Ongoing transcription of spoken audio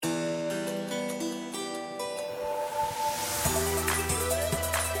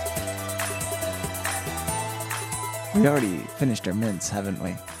We already finished our mints, haven't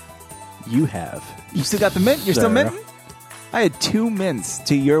we? You have. You still got the mint? You're still Sir. minting? I had 2 mints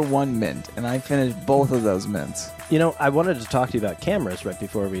to your 1 mint, and I finished both of those mints. You know, I wanted to talk to you about cameras right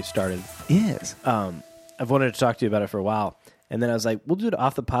before we started. Yes. I've wanted to talk to you about it for a while. And then I was like, we'll do it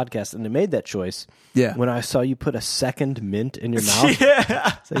off the podcast. And I made that choice when I saw you put a second mint in your mouth.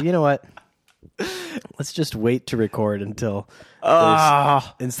 Yeah. So, you know what? Let's just wait to record until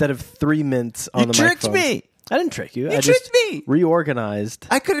instead of 3 mints on the microphone. You tricked me. I didn't trick you. You I tricked just me. Reorganized.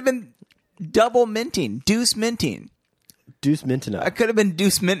 I could have been double minting, deuce minting. Deuce minting up. I could have been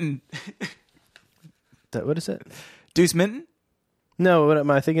deuce minting. What is it? Deuce minting? No, what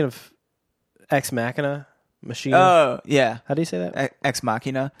am I thinking of? Ex Machina? Machina? Oh, yeah. How do you say that? Ex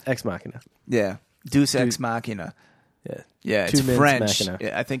Machina? Ex Machina. Yeah. Deus Ex Machina. Yeah. Yeah, Two it's mints French.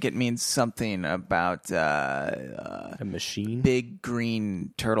 machina. I think it means something about A machine? big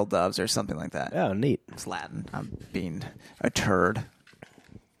green turtle doves or something like that. Oh, neat. It's Latin. I'm being a turd.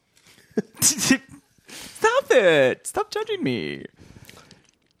 Stop it. Stop judging me.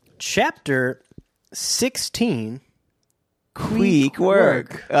 Chapter 16. Queek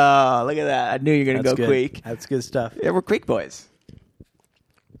work. Oh, look at that. I knew you were going to That's go good. Queek. That's good stuff. Yeah, we're Queek boys.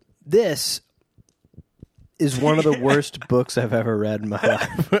 This is one of the worst books I've ever read in my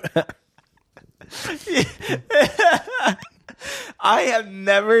life. I have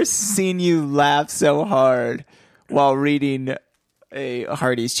never seen you laugh so hard while reading a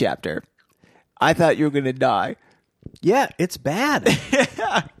Hardy's chapter. I thought you were going to die. Yeah, it's bad.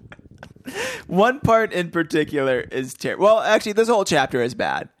 One part in particular is terrible. Well, actually, this whole chapter is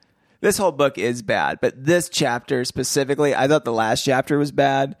bad. This whole book is bad, but this chapter specifically, I thought the last chapter was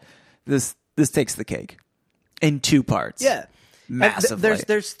bad. This takes the cake in 2 parts. Yeah. Massively.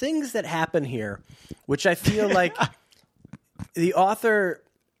 There's things that happen here which I feel like the author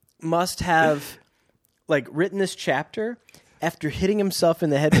must have written this chapter after hitting himself in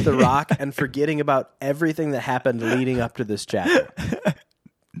the head with a rock and forgetting about everything that happened leading up to this chapter.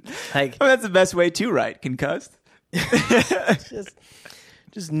 That's the best way to write, concussed.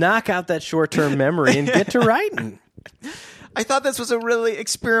 Just knock out that short-term memory and get to writing. I thought this was a really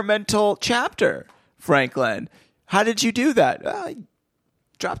experimental chapter, Franklin. How did you do that? I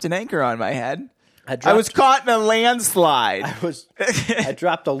dropped an anchor on my head. I was caught in a landslide. I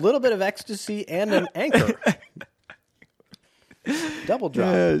dropped a little bit of ecstasy and an anchor. Double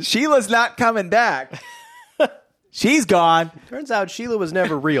drop. Sheila's not coming back. She's gone. Turns out Sheila was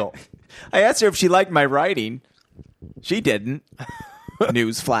never real. I asked her if she liked my writing. She didn't.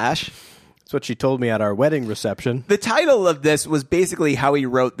 Newsflash. That's what she told me at our wedding reception. The title of this was basically how he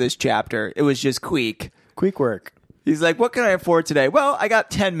wrote this chapter. It was just Queek. Queek work. He's like, what can I afford today? Well, I got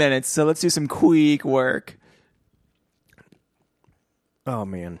 10 minutes, so let's do some Queek work. Oh,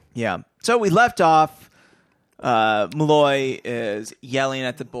 man. Yeah. So we left off. Malloy is yelling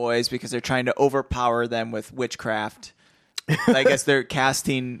at the boys because they're trying to overpower them with witchcraft. I guess they're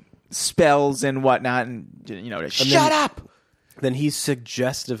casting spells and whatnot, and shut up. Then he's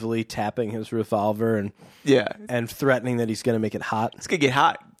suggestively tapping his revolver and threatening that he's going to make it hot. It's gonna get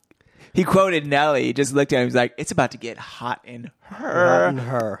hot. He quoted Nellie. He just looked at him. He's like, "It's about to get hot in her." Hot in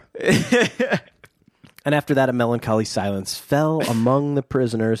her. And after that, a melancholy silence fell among the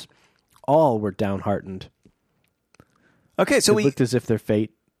prisoners. All were downhearted. Okay, so it looked as if their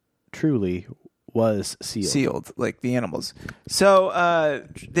fate truly was sealed. Sealed, like the animals. So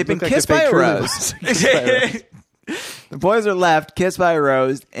they've been kissed by a rose. The boys are left, kissed by a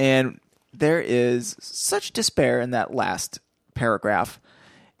rose, and there is such despair in that last paragraph.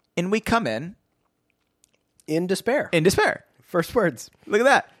 And we come in despair. In despair. First words. Look at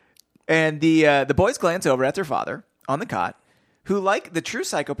that. And the boys glance over at their father on the cot, who, like the true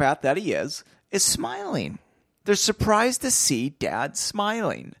psychopath that he is smiling. They're surprised to see Dad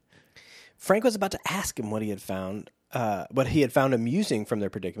smiling. Frank was about to ask him what he had found amusing from their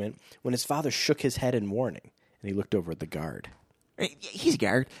predicament when his father shook his head in warning, and he looked over at the guard. He's a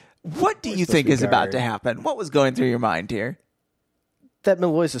guard. What do you think is about to happen? What was going through your mind here? That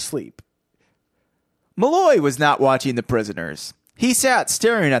Malloy's asleep. Malloy was not watching the prisoners. He sat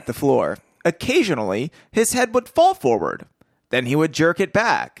staring at the floor. Occasionally, his head would fall forward. Then he would jerk it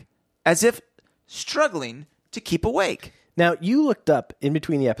back, as if struggling to keep awake. Now, you looked up, in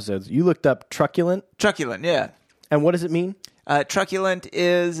between the episodes, truculent. Truculent, yeah. And what does it mean? Truculent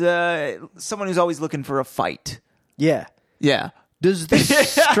is someone who's always looking for a fight. Yeah. Yeah. Does this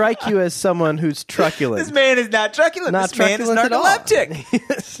strike you as someone who's truculent? This man is not truculent. Not this man is narcoleptic.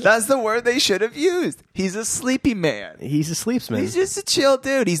 All. That's the word they should have used. He's a sleepy man. He's a sleepsman. He's just a chill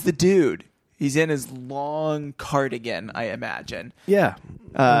dude. He's the dude. He's in his long cardigan, I imagine. Yeah.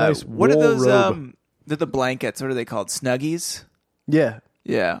 Nice what are those? robe. They're the blankets. What are they called? Snuggies? Yeah.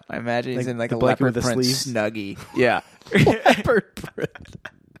 Yeah. I imagine he's Like in like the a blanket leopard with the print sleeves? snuggie. Yeah. Leopard print.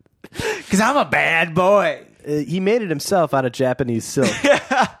 Because I'm a bad boy. He made it himself out of Japanese silk.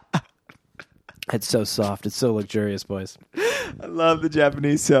 It's so soft. It's so luxurious, boys. I love the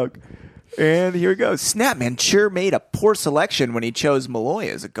Japanese silk. And here we go. Snapman sure made a poor selection when he chose Malloy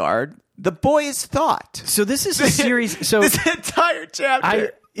as a guard. The boys thought. So this is a series. So This entire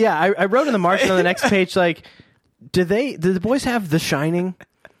chapter. I wrote in the margin on the next page, like, do the boys have The Shining?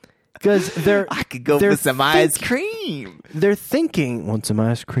 Because I could go for some ice cream. They're thinking, want some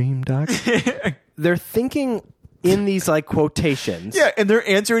ice cream, Doc? They're thinking in these like quotations. Yeah, and they're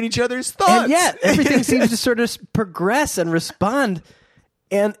answering each other's thoughts. And yet everything seems to sort of progress and respond.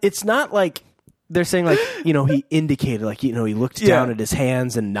 And it's not like they're saying like, he indicated, like, he looked down at his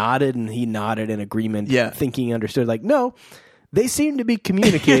hands and nodded, and he nodded in agreement, thinking he understood. Like, no, they seem to be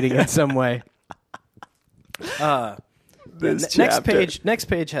communicating in some way. Next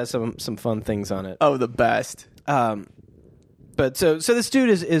page has some fun things on it. Oh, the best. But so this dude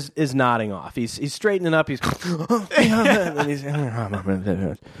is nodding off. He's straightening up. He's and he's The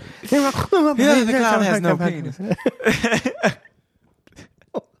clown has no penis.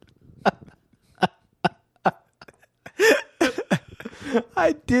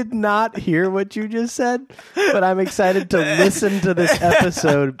 I did not hear what you just said, but I'm excited to listen to this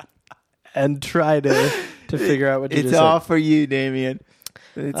episode and try to figure out what you just said. It's all for you, Damien.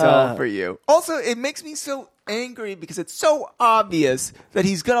 It's all for you. Also, it makes me so angry because it's so obvious that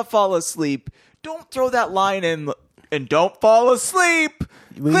he's going to fall asleep. Don't throw that line in and don't fall asleep.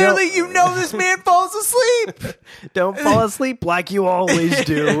 Clearly, you know this man falls asleep. Don't fall asleep like you always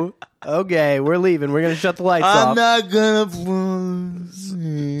do. Okay, we're leaving. We're going to shut the lights off. I'm not going to fall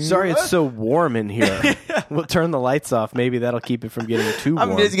asleep. Sorry it's so warm in here. We'll turn the lights off. Maybe that'll keep it from getting too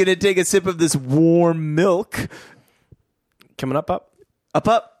warm. I'm just going to take a sip of this warm milk. Coming up.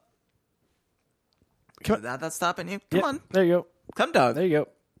 Up. Come on. That's stopping you. Come on. There you go. Come, dog. There you go.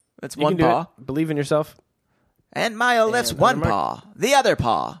 That's You one can do paw. it. Believe in yourself. And Maya lifts one paw. The other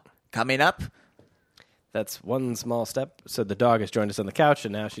paw. Coming up. That's one small step. So the dog has joined us on the couch,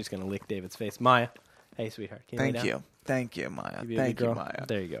 and now she's going to lick David's face. Maya, hey, sweetheart. Can you lay down? Thank you. Thank you, Maya. You be a Thank good you, girl. Maya.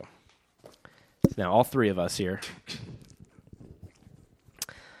 There you go. Now all three of us here.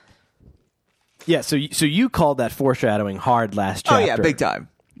 Yeah, so you called that foreshadowing hard last chapter. Oh, yeah, big time.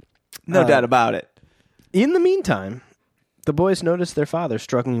 No doubt about it. In the meantime, the boys noticed their father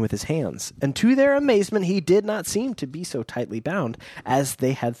struggling with his hands, and to their amazement, he did not seem to be so tightly bound as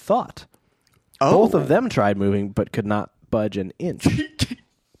they had thought. Oh. Both of them tried moving, but could not budge an inch.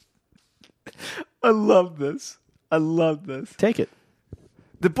 I love this. Take it.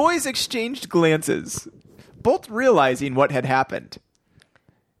 The boys exchanged glances, both realizing what had happened.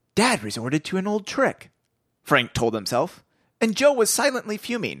 Dad resorted to an old trick, Frank told himself, and Joe was silently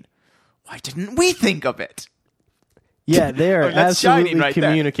fuming. Why didn't we think of it? Yeah, they are absolutely right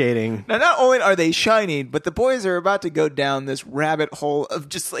communicating. Now, not only are they shining, but the boys are about to go down this rabbit hole of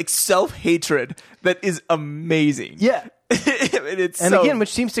just like self-hatred that is amazing. Yeah. It's And so again,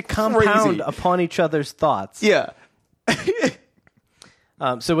 which seems to compound crazy. upon each other's thoughts. Yeah.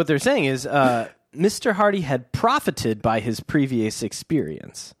 So what they're saying is Mr. Hardy had profited by his previous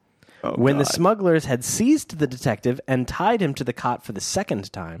experience. When the smugglers had seized the detective and tied him to the cot for the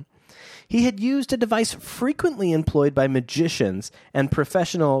second time, he had used a device frequently employed by magicians and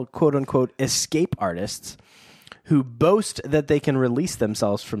professional quote-unquote escape artists who boast that they can release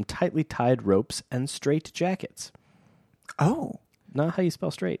themselves from tightly tied ropes and straight jackets. Oh. Not how you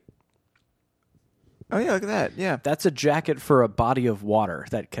spell straight. Oh, yeah, look at that. Yeah. That's a jacket for a body of water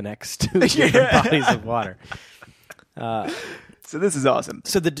that connects to different bodies of water. So this is awesome.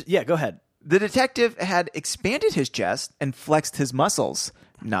 So go ahead. The detective had expanded his chest and flexed his muscles.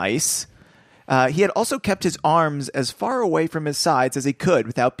 Nice. He had also kept his arms as far away from his sides as he could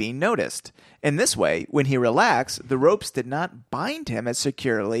without being noticed. In this way, when he relaxed, the ropes did not bind him as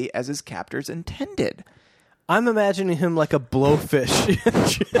securely as his captors intended. I'm imagining him like a blowfish,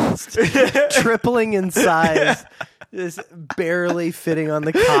 just tripling in size, just barely fitting on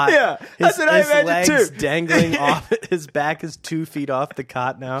the cot. Yeah, that's what I imagined legs too. Dangling off. His back is 2 feet off the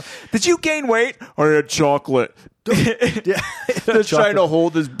cot now. Did you gain weight? I had chocolate. Just trying to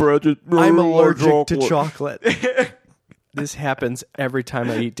hold his brother. I'm allergic to chocolate. This happens every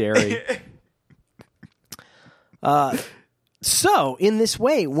time I eat dairy. So, in this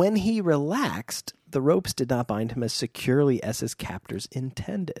way, when he relaxed, the ropes did not bind him as securely as his captors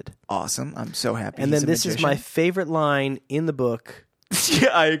intended. Awesome. I'm so happy. And then this is my favorite line in the book. Yeah,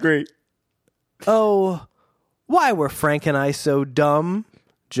 I agree. Oh, why were Frank and I so dumb?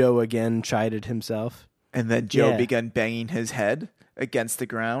 Joe again chided himself. And then Joe began banging his head against the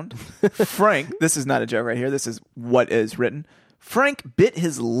ground. Frank, this is not a joke right here. This is what is written. Frank bit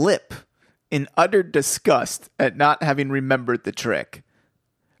his lip in utter disgust at not having remembered the trick.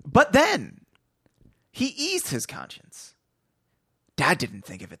 But then he eased his conscience. Dad didn't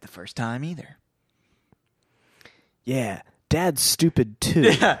think of it the first time either. Yeah, Dad's stupid too.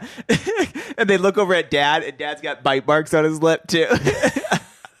 Yeah. And they look over at Dad, and Dad's got bite marks on his lip too.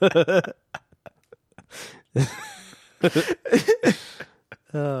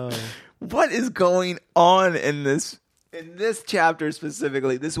 Oh. What is going on in this chapter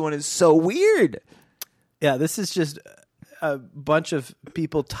specifically? This one is so weird. Yeah, this is just a bunch of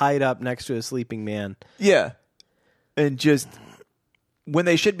people tied up next to a sleeping man. Yeah. And just when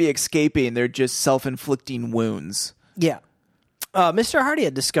they should be escaping, they're just self-inflicting wounds. Yeah. Mr. Hardy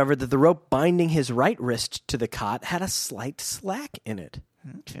had discovered that the rope binding his right wrist to the cot had a slight slack in it.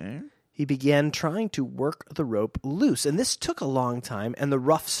 Okay. He began trying to work the rope loose, and this took a long time, and the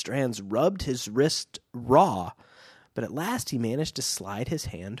rough strands rubbed his wrist raw. But at last he managed to slide his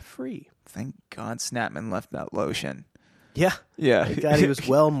hand free. Thank God Snapman left that lotion. Yeah. Yeah. Thank God he was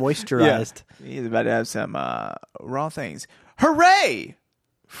well moisturized. Yeah. He's about to have some raw things. Hooray!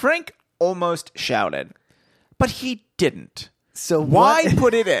 Frank almost shouted, but he didn't. So why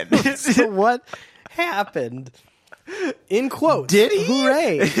put it in? So what happened? In quotes. Did he?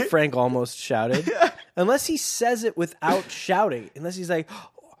 Hooray! Frank almost shouted. Unless he says it without shouting. Unless he's like,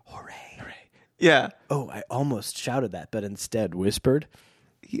 hooray. Yeah. Oh, I almost shouted that, but instead whispered.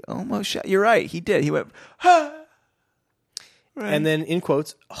 He almost shouted. You're right. He did. He went, ah. Right. And then, in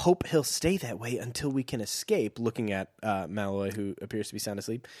quotes, hope he'll stay that way until we can escape, looking at Malloy, who appears to be sound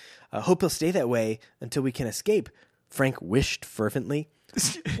asleep. Hope he'll stay that way until we can escape, Frank wished fervently.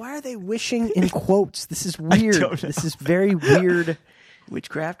 Why are they wishing in quotes? This is weird. This is very weird.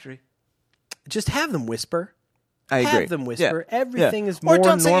 Witchcraftery. Just have them whisper. I agree. Have them whisper. Yeah. Everything is more normal.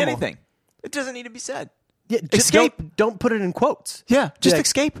 Or don't normal. say anything. It doesn't need to be said. Yeah, just escape. Don't put it in quotes. Yeah, just like,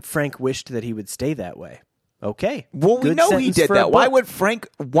 escape. Frank wished that he would stay that way. Okay. Well, we Good know he sentence did for a that. Why book. would Frank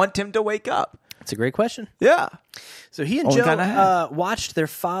want him to wake up? That's a great question. Yeah. So he and Well, we kinda Joe have. watched their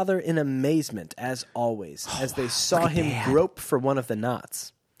father in amazement, as always, as they saw him grope for one of the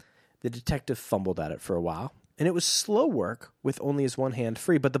knots. The detective fumbled at it for a while, and it was slow work with only his one hand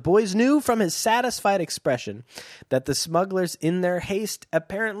free. But the boys knew from his satisfied expression that the smugglers, in their haste,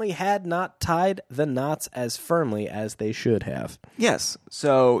 apparently had not tied the knots as firmly as they should have. Yes.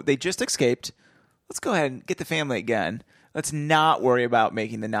 So they just escaped. Let's go ahead and get the family again. Let's not worry about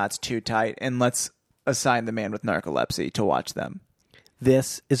making the knots too tight, and let's assign the man with narcolepsy to watch them.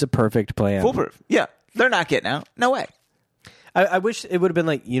 This is a perfect plan. Foolproof. Yeah. They're not getting out. No way. I wish it would have been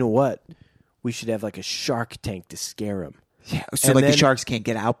like, you know what? We should have like a shark tank to scare them. Yeah. So And like then- the sharks can't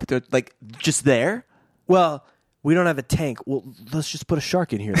get out, but they're like just there. Well, we don't have a tank. Well, let's just put a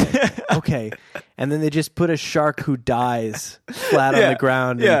shark in here then. Okay. And then they just put a shark who dies flat on the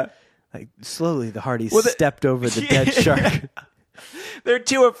ground. And, Yeah. like, slowly the Hardys Well, stepped over the dead shark. They're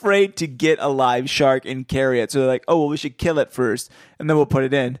too afraid to get a live shark and carry it. So they're like, oh, well, we should kill it first, and then we'll put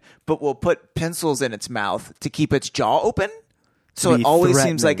it in. But we'll put pencils in its mouth to keep its jaw open. So be it always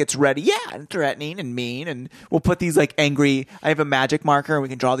seems threatening. like it's ready. Yeah, and threatening and mean. And we'll put these like angry, I have a magic marker, and we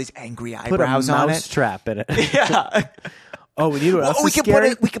can draw these angry Put a eyebrows on mouse it. trap in it. Yeah. Oh, we need what else we is can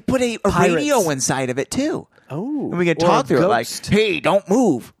scary? put a Pirates. radio inside of it too. Oh. And we can or talk a through it like, ghost. hey, don't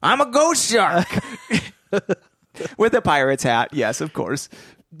move. I'm a ghost shark. With a pirate's hat. Yes, of course.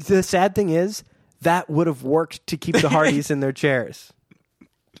 The sad thing is, that would have worked to keep the Hardys in their chairs.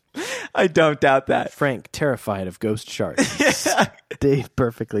 I don't doubt that. Frank, terrified of ghost sharks, stayed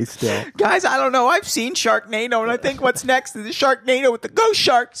perfectly still. Guys, I don't know. I've seen Sharknado, and I think what's next is the Sharknado with the ghost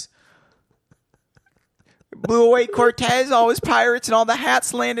sharks. Blew away Cortez, all his pirates, and all the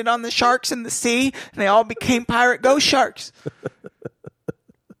hats landed on the sharks in the sea, and they all became pirate ghost sharks.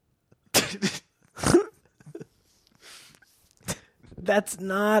 That's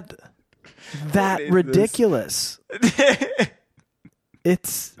not that is ridiculous.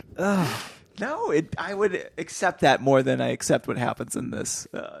 It's No, I would accept that more than I accept what happens in this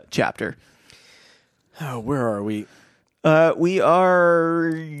chapter. oh, where are we? We are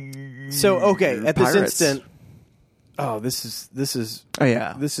Okay, at this pirates. instant. Oh, this is Oh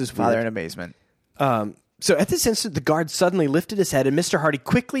yeah, this is father weird. in amazement. So at this instant, the guard suddenly lifted his head, and Mr. Hardy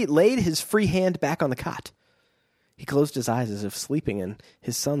quickly laid his free hand back on the cot. He closed his eyes as if sleeping, and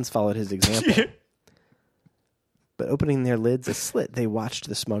his sons followed his example. But opening their lids a slit, they watched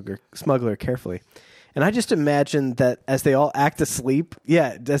the smuggler carefully. And I just imagine that as they all act asleep,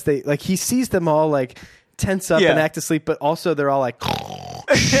 as they like, he sees them all like tense up Yeah. and act asleep, but also they're all like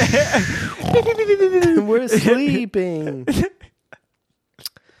We're sleeping.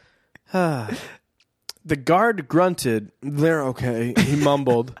 The guard grunted. They're okay, he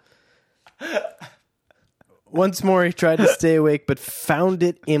mumbled. Once more, he tried to stay awake, but found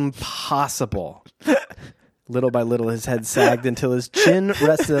it impossible. Little by little, his head sagged until his chin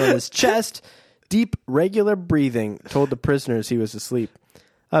rested on his chest. Deep, regular breathing told the prisoners he was asleep.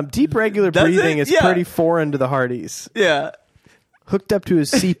 Deep, regular breathing is pretty foreign to the Hardys. Yeah. Hooked up to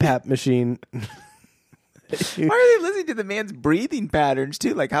his CPAP machine. Why are they listening to the man's breathing patterns,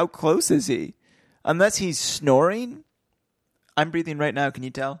 too? Like, how close is he? Unless he's snoring. I'm breathing right now. Can you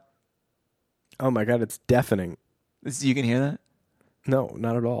tell? Oh, my God. It's deafening. You can hear that? No,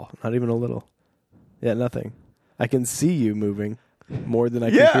 not at all. Not even a little. Yeah, nothing. I can see you moving more than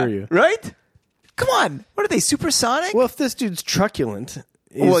I can hear you. Right? Come on. What are they, supersonic? Well, if this dude's truculent...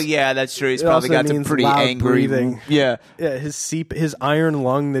 Well, yeah, that's true. He's probably got some pretty angry breathing. Yeah. Yeah, his iron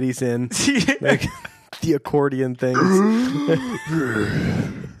lung that he's in. Like the accordion things.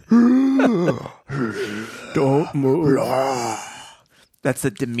 Don't move. That's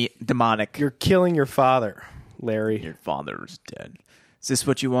the demonic. You're killing your father, Larry. Your father's dead. Is this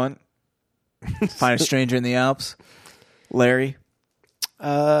what you want? Find a stranger in the Alps? Larry?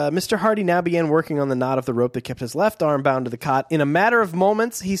 Mr. Hardy now began working on the knot of the rope that kept his left arm bound to the cot. In a matter of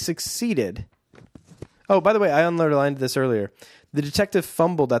moments, he succeeded. Oh, by the way, I underlined this earlier. The detective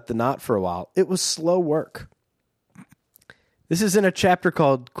fumbled at the knot for a while. It was slow work. This is in a chapter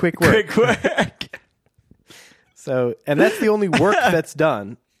called Quick Work. Quick Work. So, and that's the only work that's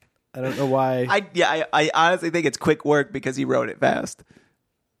done. I don't know why. I honestly think it's quick work because he wrote it fast.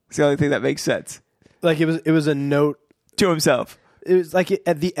 It's the only thing that makes sense. Like it was a note to himself. It was like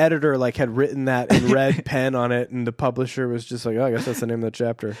the editor had written that in red pen on it, and the publisher was just like, "Oh, I guess that's the name of the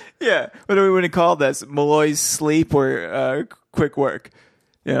chapter." Yeah, what do we want to call this? Malloy's Sleep or Quick Work?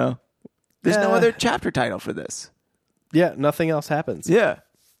 You know, there's no other chapter title for this. Yeah, nothing else happens. Yeah,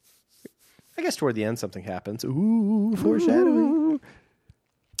 I guess toward the end something happens. Ooh, foreshadowing.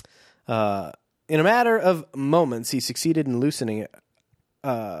 In a matter of moments, he succeeded in loosening it.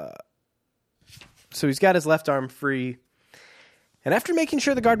 So he's got his left arm free. And after making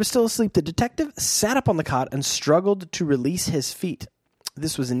sure the guard was still asleep, the detective sat up on the cot and struggled to release his feet.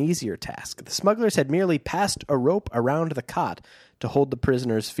 This was an easier task. The smugglers had merely passed a rope around the cot to hold the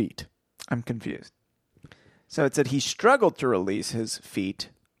prisoner's feet. I'm confused. So it said he struggled to release his feet,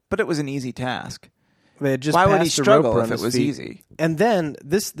 but it was an easy task. They had just Why would he passed a struggle rope if around it was his feet. easy? And then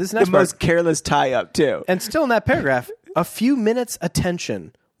this next The part, most careless tie-up, too. and still in that paragraph, a few minutes'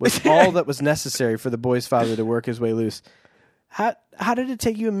 attention was all that was necessary for the boy's father to work his way loose. How did it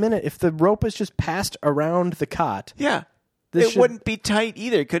take you a minute if the rope is just passed around the cot? Yeah. It wouldn't be tight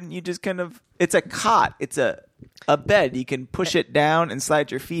either. Couldn't you just kind of... It's a cot. It's a bed. You can push it down and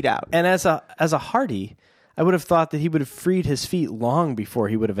slide your feet out. And as a Hardy, I would have thought that he would have freed his feet long before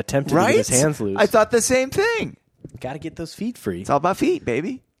he would have attempted to get his hands loose. I thought the same thing. Got to get those feet free. It's all about feet,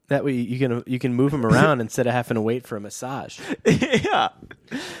 baby. That way you can move them around instead of having to wait for a massage. Yeah.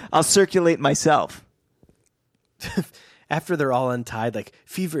 I'll circulate myself. After they're all untied, like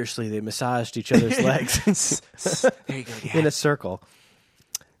feverishly, they massaged each other's legs There you go. Yeah. in a circle.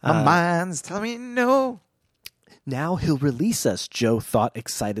 My mind's telling me no. Now he'll release us, Joe thought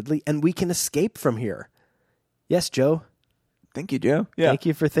excitedly, and we can escape from here. Yes, Joe. Thank you, Joe. Yeah. Thank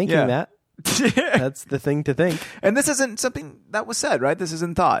you for thinking that. That's the thing to think. And this isn't something that was said, right? This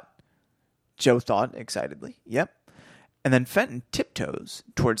isn't thought. Joe thought excitedly. Yep. And then Fenton tiptoes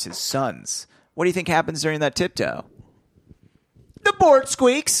towards his sons. What do you think happens during that tiptoe? The board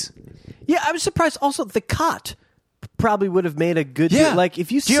squeaks. Yeah, I was surprised. Also, the cot probably would have made a good... Yeah. Like,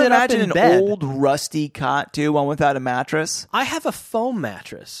 if you Do you sit up imagine in an bed... old, rusty cot, too, one without a mattress? I have a foam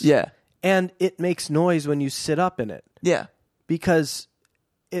mattress. Yeah. And it makes noise when you sit up in it. Yeah. Because,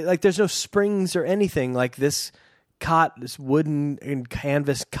 there's no springs or anything like this cot, this wooden and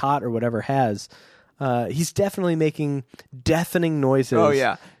canvas cot or whatever has. He's definitely making deafening noises. Oh,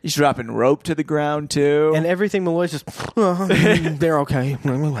 yeah. He's dropping rope to the ground, too. And everything Malloy's just, they're okay.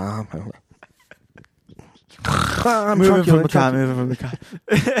 I'm moving from the truculent. cot, moving from the cot.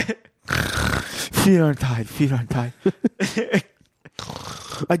 Feet aren't tied.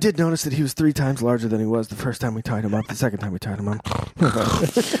 I did notice that he was 3 times larger than he was the first time we tied him up. The second time we tied him up.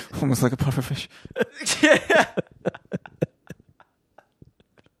 Almost like a pufferfish.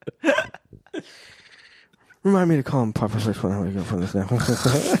 Remind me to call him pufferfish when I wake up from this now.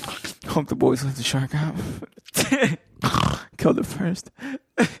 Hope the boys let the shark out. Killed it first.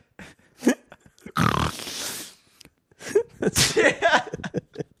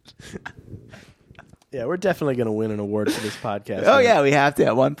 Yeah, we're definitely going to win an award for this podcast. Oh, yeah, we have to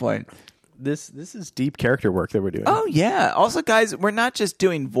at one point. This is deep character work that we're doing. Oh, yeah. Also, guys, we're not just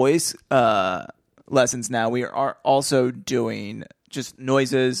doing voice lessons now. We are also doing just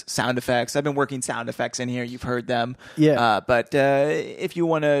noises, sound effects. I've been working sound effects in here. You've heard them. Yeah. But if you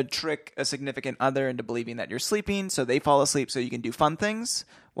want to trick a significant other into believing that you're sleeping so they fall asleep so you can do fun things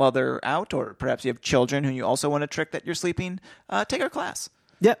while they're out, or perhaps you have children who you also want to trick that you're sleeping, take our class.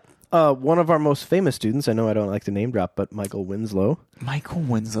 Yep. One of our most famous students, I know I don't like to name drop, but Michael Winslow. Michael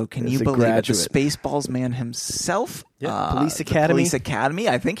Winslow, can Is you a believe it? The graduate. Spaceballs man himself. Yeah, Police the Academy. Police Academy.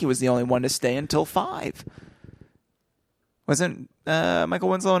 I think he was the only one to stay until 5. Wasn't Michael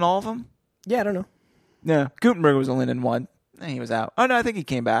Winslow in all of them? Yeah, I don't know. Yeah. Gutenberg was only in 1. And he was out. Oh, no, I think he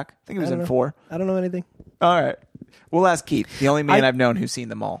came back. I think he was in 4. I don't know anything. All right. We'll ask Keith, the only man I've known who's seen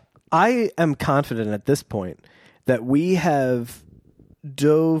them all. I am confident at this point that we have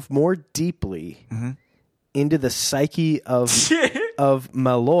dove more deeply into the psyche of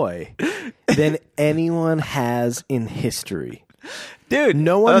Malloy than anyone has in history. Dude.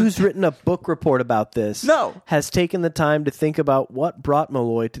 No one who's written a book report about this has taken the time to think about what brought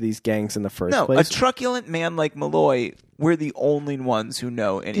Malloy to these gangs in the first place. A truculent man like Malloy, we're the only ones who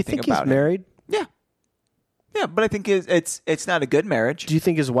know anything Do you think about he's married? Yeah. Yeah, but I think it's not a good marriage. Do you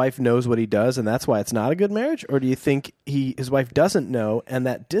think his wife knows what he does and that's why it's not a good marriage? Or do you think his wife doesn't know and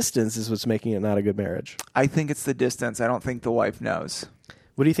that distance is what's making it not a good marriage? I think it's the distance. I don't think the wife knows.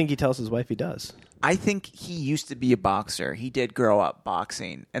 What do you think he tells his wife he does? I think he used to be a boxer. He did grow up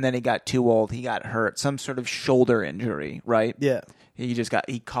boxing, and then he got too old. He got hurt, some sort of shoulder injury, right? Yeah.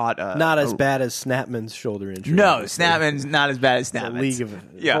 He caught not as bad as Snapman's shoulder injury. No, Snapman's not as bad as It's Snapman's. a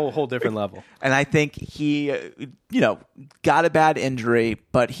league of whole different level. And I think he, got a bad injury,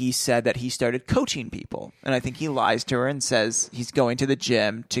 but he said that he started coaching people. And I think he lies to her and says he's going to the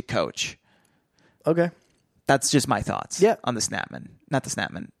gym to coach. Okay. That's just my thoughts on the Snapman. Not the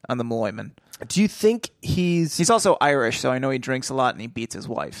Snapman, on the Malloyman. Do you think He's also Irish, so I know he drinks a lot and he beats his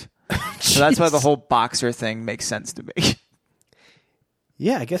wife. So that's why the whole boxer thing makes sense to me.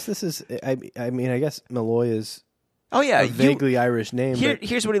 Yeah, I guess this is... I mean, I guess Malloy is a vaguely Irish name.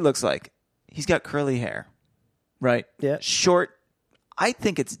 Here's what he looks like. He's got curly hair, right? Yeah. Short. I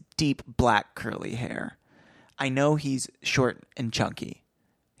think it's deep black curly hair. I know he's short and chunky.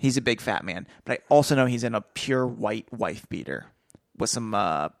 He's a big fat man. But I also know he's in a pure white wife beater with some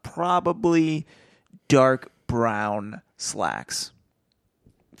probably dark brown slacks.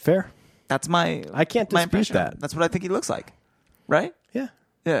 Fair. That's my... I can't my dispute impression. that. That's what I think he looks like. Right? Yeah.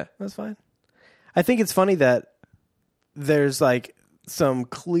 Yeah. That's fine. I think it's funny that there's like some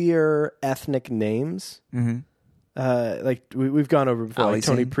clear ethnic names. Mm-hmm. Like we've gone over before, Ali like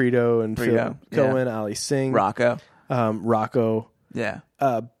Tony Singh. Prito and Phil Cohen, yeah. Ali Singh, Rocco. Rocco. Yeah.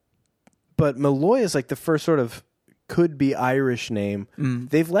 But Malloy is like the first sort of could be Irish name.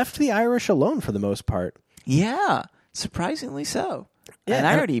 They've left the Irish alone for the most part. Yeah. Surprisingly so. Yeah, and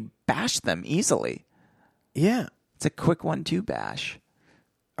I already bashed them easily. Yeah. It's a quick 1-2 bash.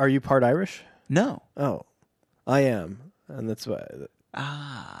 Are you part Irish? No. Oh, I am, and that's why.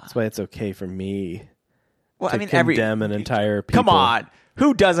 That's why it's okay for me. Well, to I mean, condemn an entire people. Come on,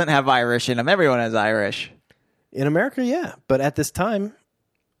 who doesn't have Irish in them? Everyone has Irish in America. Yeah, but at this time,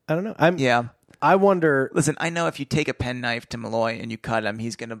 I don't know. Yeah. I wonder. Listen, I know if you take a penknife to Malloy and you cut him,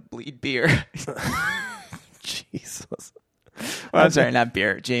 he's gonna bleed beer. Jesus. Well, I'm sorry, not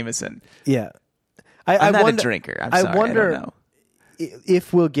beer. Jameson. Yeah. I'm not a drinker. I'm sorry. I wonder I don't know.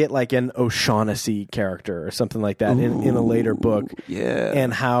 if we'll get like an O'Shaughnessy character or something like that in a later book. Yeah.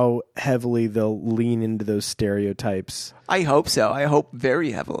 And how heavily they'll lean into those stereotypes. I hope so. I hope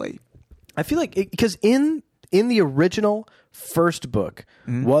very heavily. I feel like because in the original first book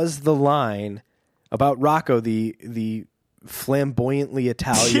was the line about Rocco, the flamboyantly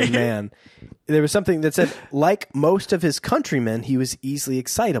Italian man. There was something that said, like most of his countrymen, he was easily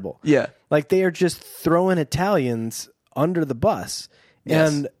excitable. Yeah. Like they are just throwing Italians under the bus.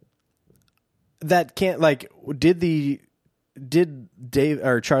 Yes. And that can't did Dave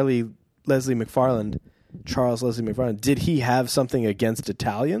or Charles Leslie McFarland, did he have something against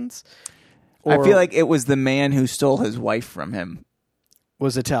Italians? I feel like it was the man who stole his wife from him.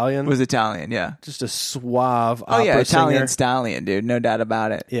 Was Italian? Was Italian, yeah. Just a suave Oh, yeah, opera Italian singer. stallion, dude. No doubt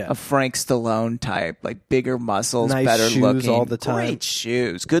about it. Yeah. A Frank Stallone type, like bigger muscles, Nice better shoes looking. all the time. Great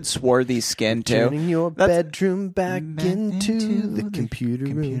shoes. Good swarthy skin, too. Turning your That's- bedroom back into the computer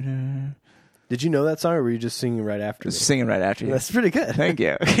room. Did you know that song, or were you just singing right after me? Singing right after you. That's pretty good. Thank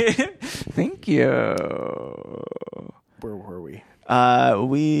you. Thank you. Where were we?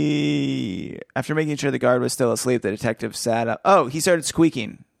 After making sure the guard was still asleep, the detective sat up. Oh, he started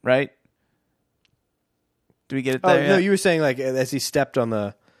squeaking, right? Do we get it there? No, you were saying like as he stepped on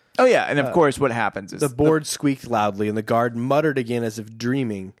the... Oh, yeah. And of course, what happens is... The board squeaked loudly, and the guard muttered again as if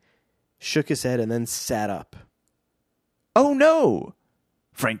dreaming, shook his head, and then sat up. "Oh, no,"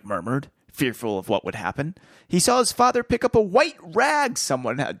 Frank murmured, fearful of what would happen. He saw his father pick up a white rag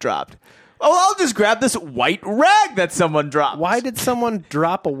someone had dropped. "Oh, I'll just grab this white rag that someone dropped." Why did someone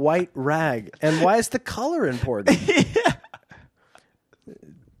drop a white rag? And why is the color important?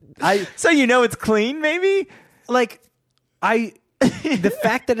 So you know it's clean, maybe? The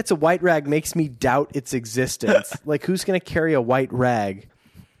fact that it's a white rag makes me doubt its existence. Like, who's going to carry a white rag?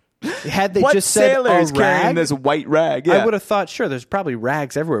 Had they What just said sailor is a carrying rag, this white rag? Yeah. I would have thought, sure, there's probably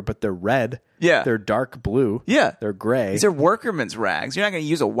rags everywhere, but they're red. Yeah. They're dark blue. Yeah. They're gray. These are workman's rags. You're not going to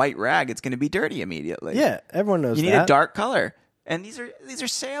use a white rag. It's going to be dirty immediately. Yeah, everyone knows You need that. a dark color. And these are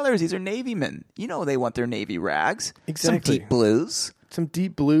sailors. These are Navy men. You know they want their Navy rags. Exactly. Some deep blues. Some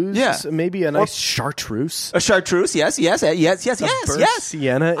deep blues. Yeah. Maybe a nice chartreuse. A chartreuse, yes. burnt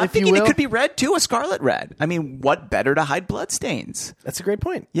sienna, I'm if you thinking will. it could be red, too, a scarlet red. I mean, what better to hide bloodstains? That's a great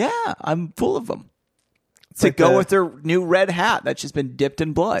point. Yeah, I'm full of them. It's To like go with their new red hat that's just been dipped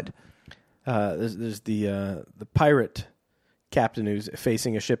in blood. There's the pirate captain who's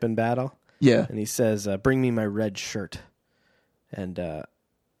facing a ship in battle. Yeah. And he says, "Bring me my red shirt." And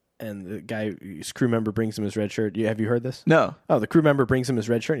the guy, his crew member, brings him his red shirt. Have you heard this? No. Oh, the crew member brings him his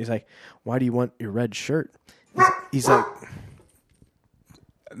red shirt, and he's like, "Why do you want your red shirt?" He's like,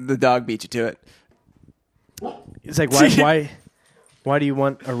 The dog beat you to it. "It's like why do you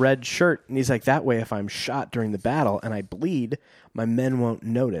want a red shirt?" And he's like, "That way, if I'm shot during the battle and I bleed, my men won't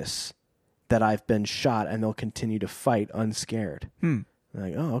notice that I've been shot, and they'll continue to fight unscared." I'm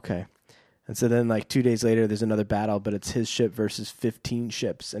like, "Oh, okay." And so then, 2 days later, there's another battle, but it's his ship versus 15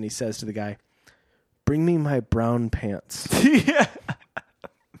 ships. And he says to the guy, "Bring me my brown pants."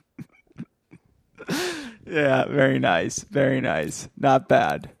 Yeah, very nice. Very nice. Not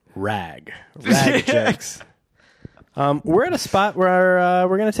bad. Rag jokes. We're at a spot where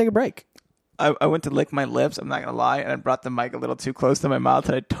we're going to take a break. I went to lick my lips, I'm not going to lie, and I brought the mic a little too close to my mouth,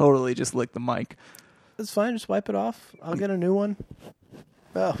 and I totally just licked the mic. That's fine. Just wipe it off. I'll get a new one.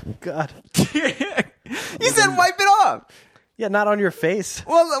 Oh, God. You said wipe it off. Yeah, not on your face.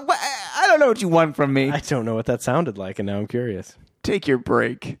 Well, I don't know what you want from me. I don't know what that sounded like, and now I'm curious. Take your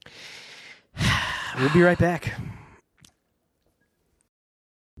break. We'll be right back.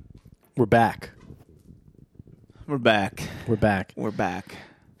 We're back. We're back. We're back. We're back.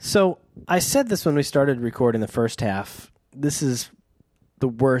 So I said this when we started recording the first half. This is the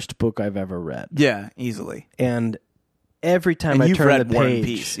worst book I've ever read. Yeah, easily. And every time And I you've turn read the War and page,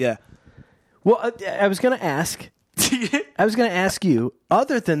 Peace. Yeah. Well, I was going to ask. I was going to ask you,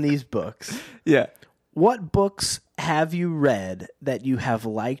 other than these books, Yeah. what books have you read that you have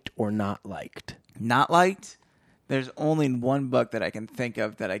liked or not liked? Not liked? There's only one book that I can think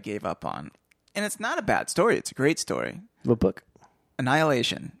of that I gave up on. And it's not a bad story. It's a great story. What book?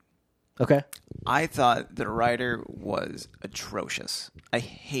 Annihilation. Okay. I thought the writer was atrocious. I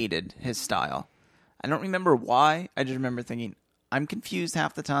hated his style. I don't remember why. I just remember thinking, I'm confused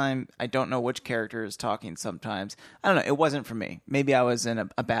half the time. I don't know which character is talking sometimes. I don't know. It wasn't for me. Maybe I was in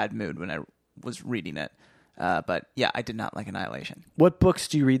a bad mood when I was reading it. But yeah, I did not like Annihilation. What books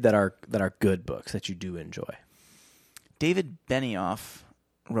do you read that are good books that you do enjoy? David Benioff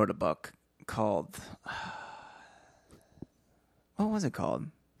wrote a book called... What was it called?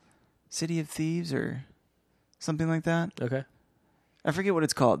 City of Thieves or something like that? Okay. I forget what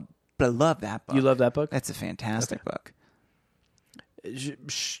it's called, but I love that book. You love that book? That's a fantastic book.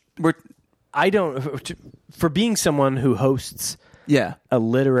 I don't... For being someone who hosts a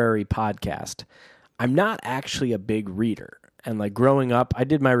literary podcast, I'm not actually a big reader. And growing up, I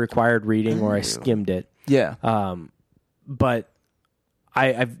did my required reading or I skimmed it. Yeah. But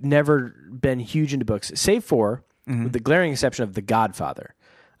I've never been huge into books, save for, with the glaring exception of The Godfather.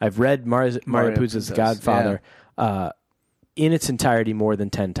 I've read Mario Puzo's The Godfather in its entirety more than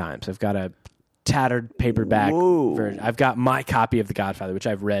 10 times. I've got a tattered paperback version. I've got my copy of The Godfather, which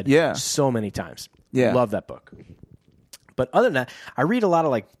I've read so many times. Yeah. Love that book. But other than that, I read a lot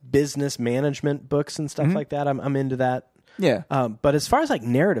of business management books and stuff like that. I'm into that. Yeah. But as far as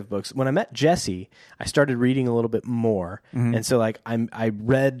narrative books, when I met Jesse, I started reading a little bit more. And so I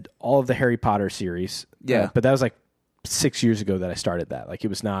read all of the Harry Potter series. Yeah. But that was 6 years ago that I started that. It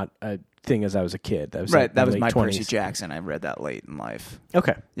was not a thing as I was a kid. That was right. That was my 20s. Percy Jackson. I read that late in life.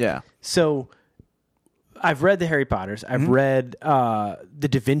 Okay. Yeah. So I've read the Harry Potters. I've read the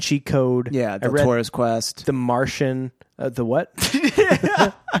Da Vinci Code. Yeah. The Taurus Quest. The Martian. The what?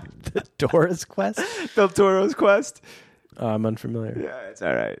 The Taurus Quest? The Taurus Quest. I'm unfamiliar. Yeah, it's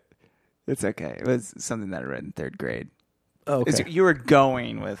all right. It's okay. It was something that I read in 3rd grade. Oh, okay. You were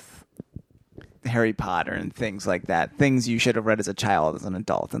going with Harry Potter and things like that. Things you should have read as a child, as an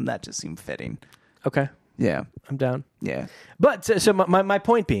adult, and that just seemed fitting. Okay. Yeah. I'm down. Yeah. But so my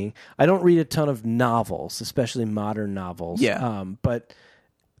point being, I don't read a ton of novels, especially modern novels. Yeah. But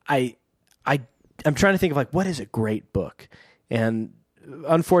I'm trying to think of like, what is a great book? And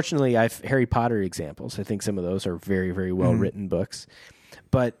unfortunately, I have Harry Potter examples. I think some of those are very, very well written books.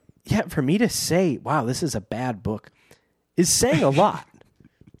 But yeah, for me to say, wow, this is a bad book is saying a lot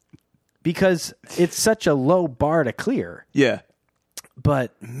because it's such a low bar to clear. Yeah.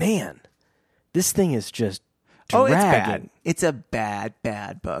 But man, this thing is just dragging. Oh, it's bad. It's a bad,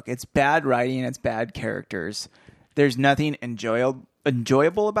 bad book. It's bad writing. It's bad characters. There's nothing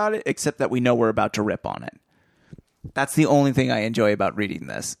enjoyable about it except that we know we're about to rip on it. That's the only thing I enjoy about reading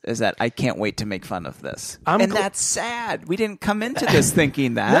this, is that I can't wait to make fun of this. That's sad. We didn't come into this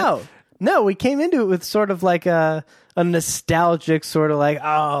thinking that. No, we came into it with sort of like a nostalgic sort of like,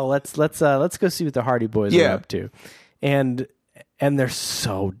 oh, let's go see what the Hardy Boys are up to. And they're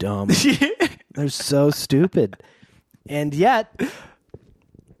so dumb. They're so stupid. And yet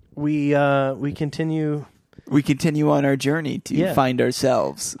we continue on our journey to find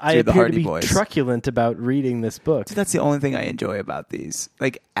ourselves I through the appear Hardy to be Boys. truculent about reading this book. So that's the only thing I enjoy about these.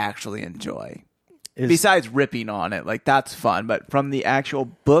 Like, actually enjoy. Besides ripping on it, like, that's fun. But from the actual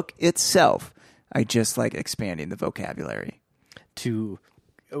book itself, I just like expanding the vocabulary to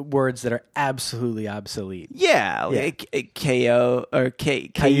words that are absolutely obsolete. Yeah, like KO or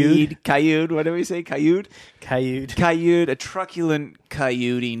Kayud. What do we say? Kayud, a truculent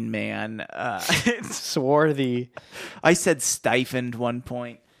Kayuding man. Swarthy. I said stifened one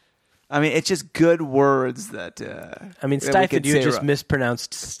point. I mean, it's just good words that. Stifened. You just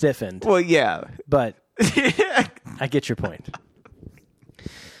mispronounced stiffened. Well, yeah, but I get your point.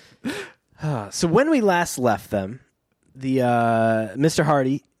 So when we last left them, the Mr.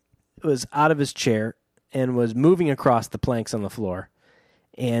 Hardy was out of his chair and was moving across the planks on the floor,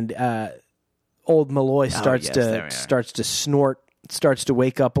 and old Malloy starts to snort, starts to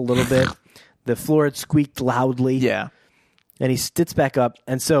wake up a little bit. The floor had squeaked loudly. Yeah, and he sits back up,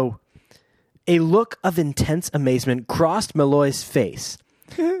 and so a look of intense amazement crossed Malloy's face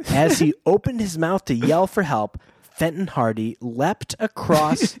as he opened his mouth to yell for help. Fenton Hardy leapt,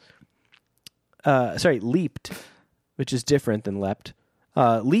 which is different than leapt.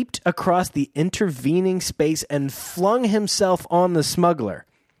 Leaped across the intervening space and flung himself on the smuggler.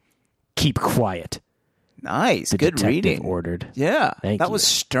 Keep quiet. Nice. The Good reading. Ordered. Yeah. Thank that you. was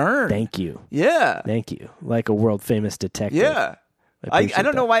stern. Thank you. Yeah. Thank you. Like a world famous detective. Yeah. I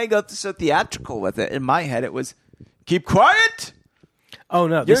don't know why I got so theatrical with it. In my head, it was, keep quiet. Oh,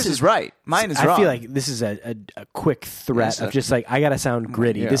 no. Yours is right. Mine is wrong. I feel like this is a quick threat of just like, I got to sound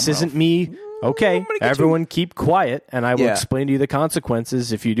gritty. This isn't me. Okay, everyone keep quiet, and I will explain to you the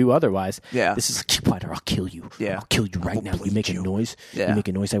consequences if you do otherwise. Yeah. This is keep quiet or I'll kill you. Yeah. I'll kill you right now. You make a noise. Yeah. You make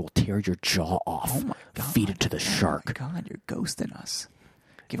a noise, I will tear your jaw off. Oh, my God. Feed it to the shark. Oh, my God, you're ghosting us.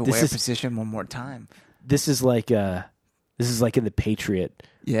 Give away our position one more time. This is like in The Patriot.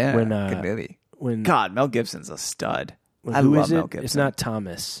 Yeah, when, good movie. When God, Mel Gibson's a stud. I who love is it? Mel Gibson. It's not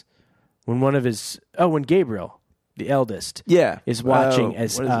Thomas. When Gabriel, the eldest, is watching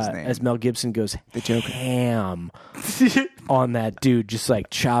as Mel Gibson goes ham on that dude, just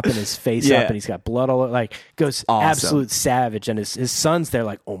like chopping his face up, and he's got blood all over, like goes absolute savage, and his son's there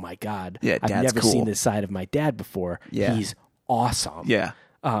like, oh my God, I've never seen this side of my dad before. He's awesome.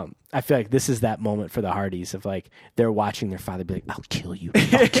 I feel like this is that moment for the Hardys of like they're watching their father be like, I'll kill you.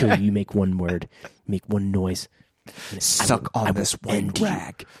 You make one word, make one noise. Suck on this white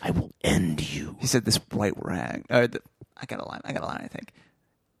rag. I will end you. He said this white rag. I got a line, I think.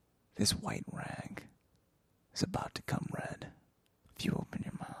 This white rag is about to come red if you open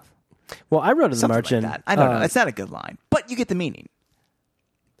your mouth. Well, I wrote in the margin. Like that. I don't know. It's not a good line, but you get the meaning.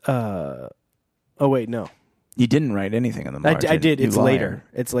 Oh, wait, no. You didn't write anything in the margin. I did. It's later.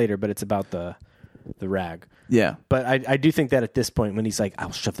 It's later, but it's about the rag. Yeah. But I do think that at this point, when he's like,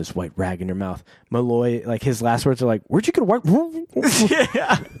 I'll shove this white rag in your mouth, Malloy, like his last words are like, where'd you get a white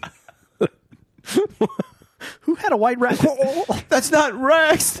Yeah. Who had a white rag? That's not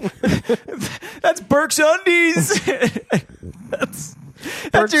Rex. That's Burke's undies.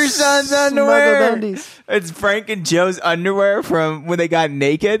 That's your son's underwear. It's Frank and Joe's underwear from when they got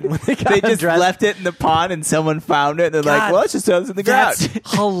naked. They just left it in the pond and someone found it. And they're like, well, let's just throw this in the ground.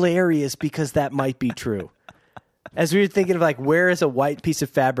 That's hilarious because that might be true. As we were thinking of like, where is a white piece of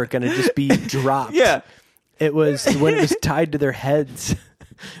fabric going to just be dropped? Yeah. It was when it was tied to their heads.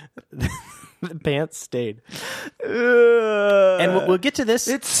 The pants stayed. And we'll get to this.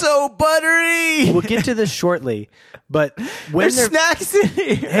 It's so buttery. We'll get to this shortly. But when there's snacks in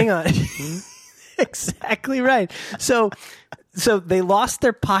here. Hang on. Exactly right. So they lost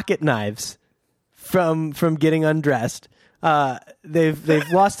their pocket knives from getting undressed. They've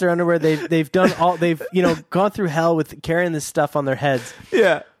lost their underwear. They've done all. They've gone through hell with carrying this stuff on their heads.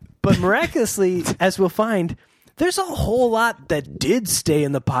 Yeah. But miraculously, as we'll find, there's a whole lot that did stay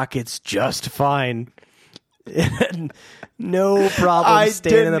in the pockets just fine. No problem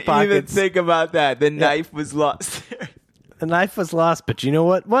staying in the pockets. I didn't even think about that. The knife was lost. The knife was lost, but you know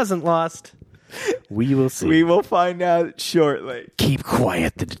what wasn't lost? We will see. We will find out shortly. Keep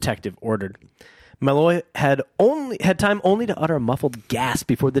quiet, the detective ordered. Malloy had time only to utter a muffled gasp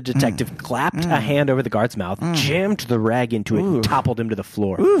before the detective clapped a hand over the guard's mouth, jammed the rag into it, and toppled him to the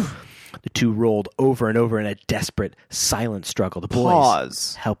floor. The two rolled over and over in a desperate, silent struggle. The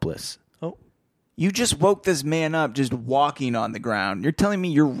boys, helpless. Oh, you just woke this man up just walking on the ground. You're telling me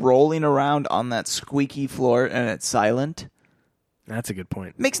you're rolling around on that squeaky floor and it's silent? That's a good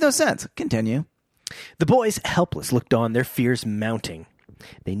point. Makes no sense. Continue. The boys, helpless, looked on, their fears mounting.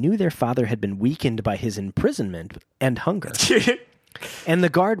 They knew their father had been weakened by his imprisonment and hunger. And the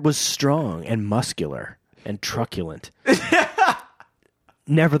guard was strong and muscular and truculent.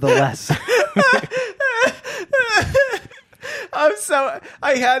 Nevertheless.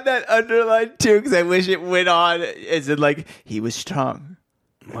 I had that underlined too because I wish it went on as in like he was strong,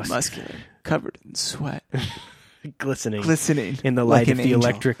 muscular, covered in sweat. Glistening in the light like of the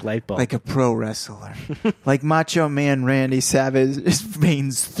electric light bulb. Like a pro wrestler. Like Macho Man Randy Savage, his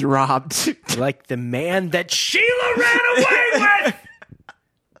veins throbbed. Like the man that Sheila ran away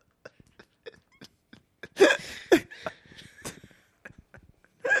with!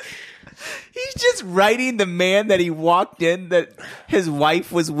 He's just writing the man that he walked in that his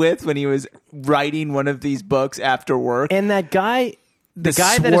wife was with when he was writing one of these books after work. And that guy... The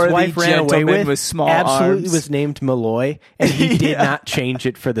guy that his wife ran away with small absolutely arms. was named Malloy, and he did not change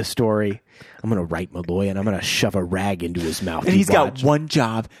it for the story. I'm going to write Malloy, and I'm going to shove a rag into his mouth. And he's got one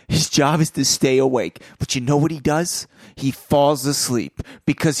job. His job is to stay awake. But you know what he does? He falls asleep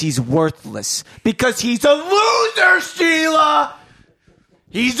because he's worthless. Because he's a loser, Sheila!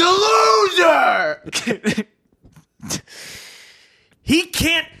 He's a loser! He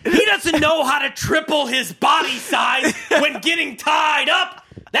doesn't know how to triple his body size when getting tied up.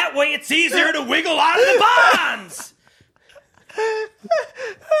 That way it's easier to wiggle out of the bonds.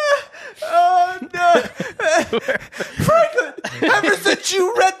 Oh, no. Franklin, ever since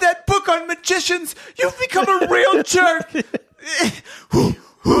you read that book on magicians, you've become a real jerk.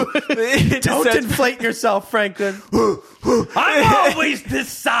 Don't inflate yourself, Franklin. I'm always this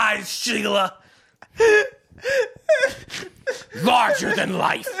size, Sheila. Larger than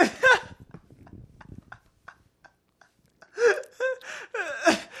life.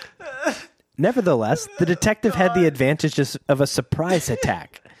 Nevertheless, the detective had the advantages of a surprise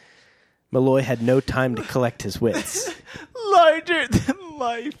attack. Malloy had no time to collect his wits. Larger than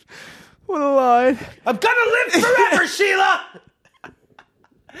life. What a line. I'm gonna live forever, Sheila!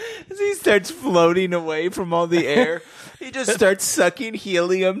 As he starts floating away from all the air, he just starts sucking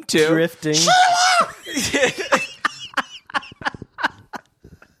helium too. Drifting.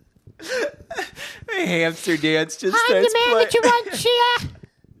 A hamster dance just I'm starts the man playing. that you want, Sheila.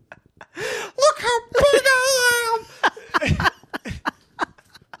 Look how big I am!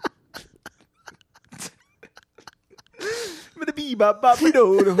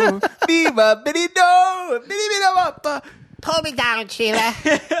 Pull me down, Sheila.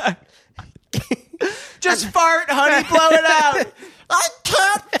 Just fart, honey, blow it out. I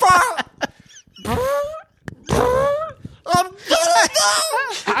can't fart. I'm getting down.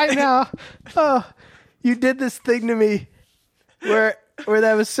 I know. Oh, you did this thing to me where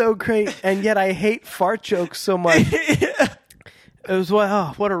that was so great, and yet I hate fart jokes so much. It was what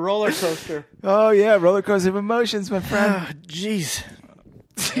a roller coaster. Oh, yeah, roller coaster of emotions, my friend. Oh, jeez.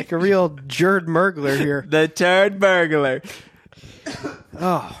 Like a real Jerd Mergler here. The turd burglar.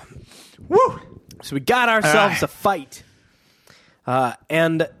 Oh. Woo! So we got ourselves a fight.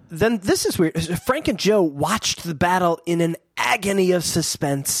 And then this is weird. Frank and Joe watched the battle in an agony of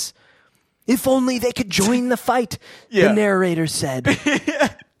suspense. If only they could join the fight, the narrator said.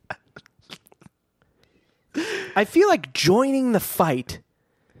 I feel like joining the fight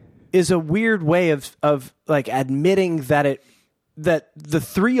is a weird way of like admitting that the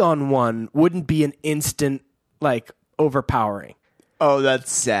 3-on-1 wouldn't be an instant like overpowering. Oh,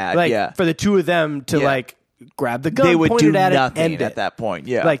 that's sad. Like for the two of them to like grab the gun, they would pointed do at nothing it, end at it. that point.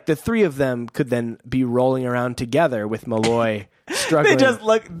 Yeah, Like the three of them could then be rolling around together with Malloy struggling.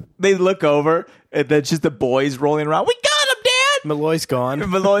 they look over, and then just the boys rolling around. We got him, Dad. Malloy's gone.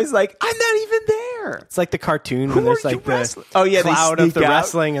 And Malloy's like, I'm not even there. It's like the cartoon Who when there's are you like the wrestling? Oh, yeah, they cloud of sneak the out.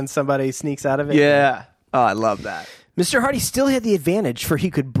 wrestling and somebody sneaks out of it. Yeah. Oh, I love that. Mr. Hardy still had the advantage, for he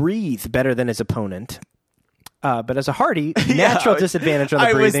could breathe better than his opponent. But as a Hardy, natural disadvantage on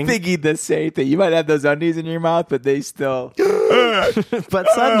the breathing. I was thinking the same thing. You might have those undies in your mouth, but they still. But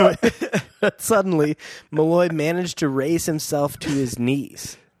suddenly, Malloy managed to raise himself to his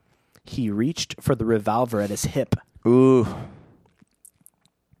knees. He reached for the revolver at his hip. Ooh.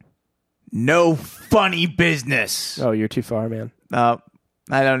 No funny business. Oh, you're too far, man. I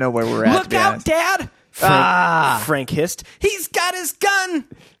don't know where we're at. Look out, Dad! Frank hissed. He's got his gun!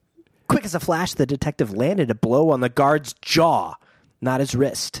 Quick as a flash, the detective landed a blow on the guard's jaw, not his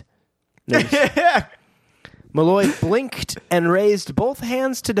wrist. Malloy blinked and raised both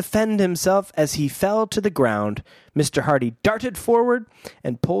hands to defend himself as he fell to the ground. Mr. Hardy darted forward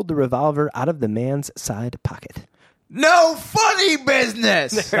and pulled the revolver out of the man's side pocket. No funny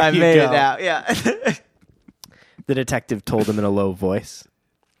business. I you made go. it out. Yeah. The detective told him in a low voice.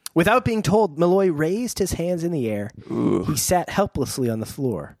 Without being told, Malloy raised his hands in the air. Ooh. He sat helplessly on the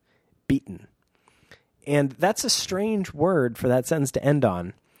floor, beaten. And that's a strange word for that sentence to end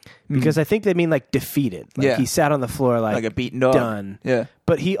on, because I think they mean like defeated. Like he sat on the floor like a beaten dog. Done. Yeah.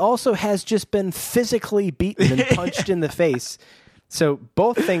 But he also has just been physically beaten and punched in the face. So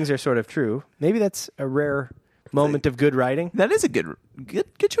both things are sort of true. Maybe that's a rare moment of good writing. That is a good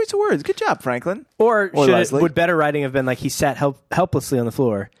choice of words. Good job, Franklin. Or Leslie. would better writing have been like he sat helplessly on the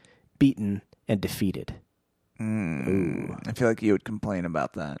floor, beaten and defeated? I feel like you would complain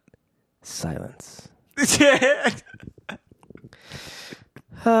about that. Silence. Yeah.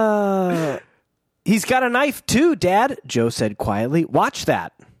 He's got a knife too, Dad, Joe said quietly. Watch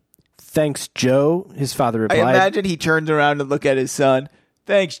that. Thanks, Joe, his father I replied. imagine he turns around to look at his son.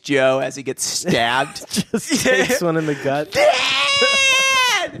 Thanks, Joe, as he gets stabbed. Just takes one in the gut.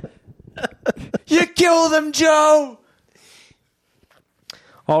 Dad! You killed him, Joe!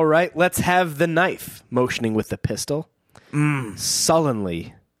 All right, let's have the knife, motioning with the pistol.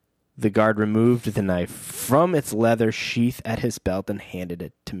 Sullenly, the guard removed the knife from its leather sheath at his belt and handed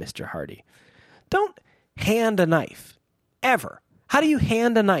it to Mr. Hardy. Don't hand a knife. Ever. How do you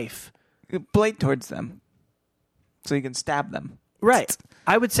hand a knife? Blade towards them. So you can stab them. Right.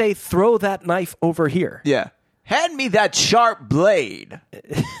 I would say throw that knife over here. Yeah. Hand me that sharp blade.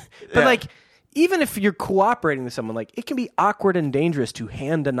 But like, even if you're cooperating with someone, like it can be awkward and dangerous to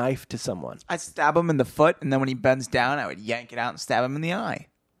hand a knife to someone. I'd stab him in the foot, and then when he bends down, I would yank it out and stab him in the eye.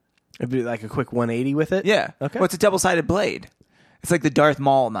 It'd be like a quick 180 with it? Yeah. Okay. Well, it's a double-sided blade. It's like the Darth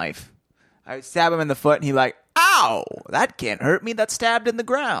Maul knife. I would stab him in the foot, and he'd like, ow, that can't hurt me. That's stabbed in the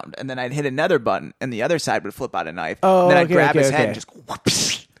ground. And then I'd hit another button, and the other side would flip out a knife. Oh, and then I'd okay, grab his okay, head okay. and just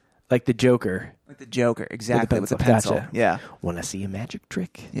whoops, Like the Joker. like the Joker, exactly, with the pencil. pencil. Gotcha. Yeah. Want to see a magic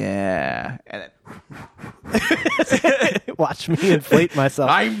trick? Yeah. And then, Watch me inflate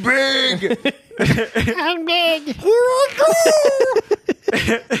myself. I'm big! I'm big.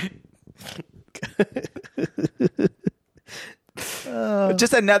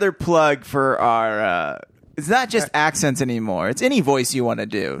 Just another plug for our... it's not just accents anymore. It's any voice you want to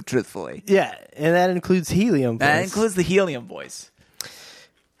do, truthfully. Yeah, and that includes helium. That voice. includes the helium voice.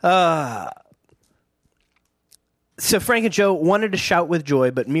 So Frank and Joe wanted to shout with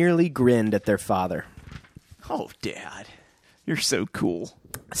joy, but merely grinned at their father. Oh, Dad. You're so cool.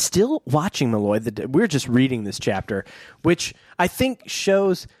 Still watching Malloy, we're just reading this chapter, which I think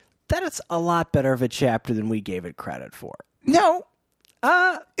shows that it's a lot better of a chapter than we gave it credit for. No.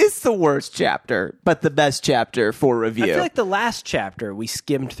 It's the worst chapter, but the best chapter for review. I feel like the last chapter we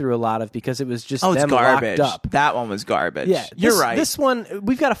skimmed through a lot of because it was just it's them garbage. locked up. That one was garbage. Yeah, You're right. This one,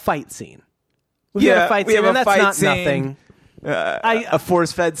 we've got a fight scene. We've got a fight we scene, have and a that's fight not scene. nothing. A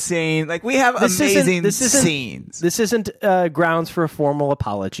force-fed scene. Like, we have amazing scenes. This isn't grounds for a formal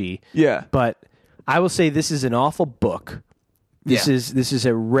apology. Yeah. But I will say this is an awful book. This is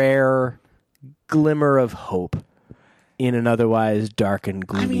a rare glimmer of hope in an otherwise dark and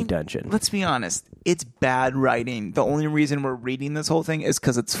gloomy dungeon. Let's be honest. It's bad writing. The only reason we're reading this whole thing is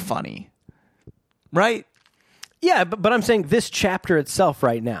because it's funny. Right? Yeah, but I'm saying this chapter itself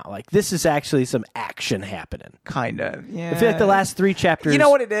right now, like this is actually some action happening. Kind of. Yeah. I feel like the last 3 chapters... You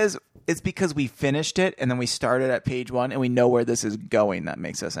know what it is? It's because we finished it and then we started at page 1 and we know where this is going. That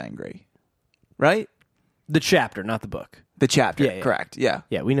makes us angry. Right? The chapter, not the book. The chapter. Yeah. Correct. Yeah.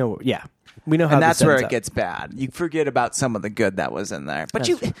 Yeah, we know. Yeah. We know how and this that's where ends it up. gets bad. You forget about some of the good that was in there. But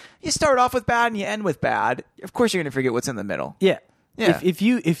you start off with bad and you end with bad. Of course, you're going to forget what's in the middle. Yeah. Yeah. If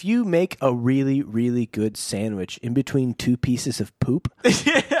you make a really, really good sandwich in between two pieces of poop,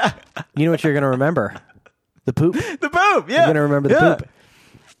 Yeah. you know what you're going to remember? The poop. The poop. Yeah. You're going to remember the poop.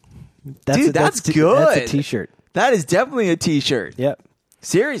 Dude, that's good. That's a T-shirt. That is definitely a T-shirt. Yep.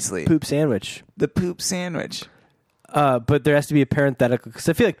 Seriously. Poop sandwich. The poop sandwich. But there has to be a parenthetical because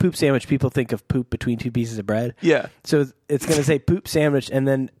I feel like poop sandwich, people think of poop between two pieces of bread. Yeah. So it's going to say poop sandwich and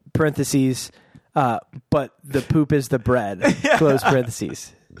then parentheses, but the poop is the bread, close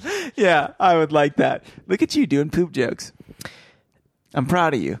parentheses. Yeah, I would like that. Look at you doing poop jokes. I'm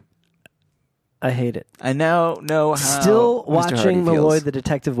proud of you. I hate it. I now know how Still Mr. watching Hardy Malloy, feels. the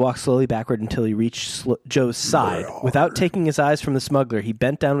detective walked slowly backward until he reached Joe's side. Without taking his eyes from the smuggler, he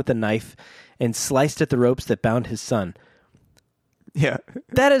bent down with a knife and sliced at the ropes that bound his son. Yeah.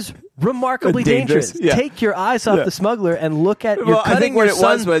 That is remarkably Dangerous, dangerous. yeah. Take your eyes off Yeah. the smuggler and look at Well, you're I cutting think what your it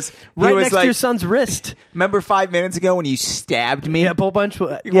son was he right was next like- to your son's wrist. Remember 5 minutes ago when you stabbed me? Yeah, a whole bunch.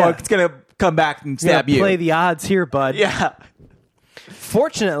 Well, it's going to come back and stab you. Play the odds here, bud. Yeah.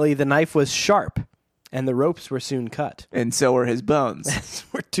 Fortunately, the knife was sharp, and the ropes were soon cut. And so are his bones. Those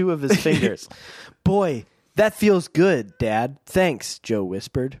were two of his fingers. Boy, that feels good, Dad. Thanks, Joe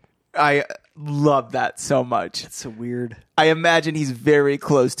whispered. I love that so much. It's so weird. I imagine he's very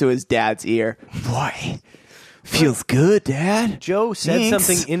close to his dad's ear. Boy, feels good, Dad. Joe said Thanks.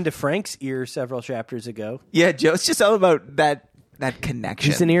 something into Frank's ear several chapters ago. Yeah, Joe, it's just all about that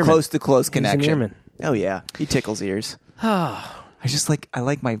connection. He's an earman. Close to close He's an connection. earman. Oh, yeah. He tickles ears. I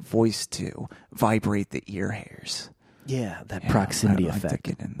like my voice to vibrate the ear hairs. Yeah, that Yeah, proximity I like effect.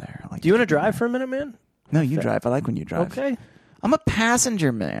 to get in there. I like Do you to want to get in drive for a minute, man? there. No, you drive. I like when you drive. Okay. I'm a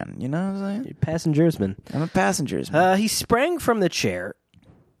passenger man. You know what I'm saying? Passengersman. I'm a passenger's man. He sprang from the chair.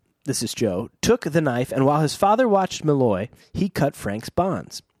 This is Joe. Took the knife, and while his father watched Malloy, he cut Frank's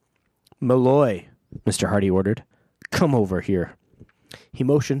bonds. Malloy, Mr. Hardy ordered, come over here. He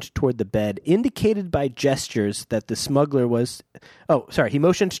motioned toward the bed, indicated by gestures that the smuggler was... Oh, sorry. He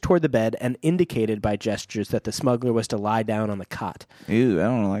motioned toward the bed and indicated by gestures that the smuggler was to lie down on the cot. Ew, I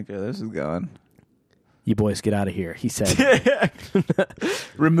don't like where this is going. You boys get out of here, he said.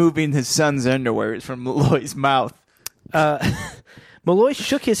 Removing his son's underwear from Malloy's mouth. Malloy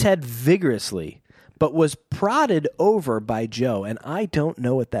shook his head vigorously, but was prodded over by Joe, and I don't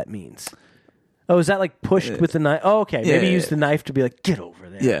know what that means. Oh, is that like pushed with the knife? Oh, okay. Maybe Yeah. use the knife to be like, get over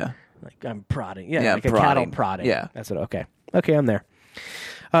there. Yeah. Like I'm prodding. Yeah, Yeah, like a prodding. cattle prodding. Yeah. That's it. Okay. Okay, I'm there.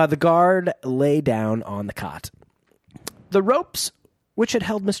 The guard lay down on the cot. The ropes which had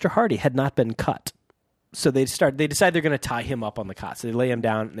held Mr. Hardy had not been cut. So they decide they're going to tie him up on the cot. So they lay him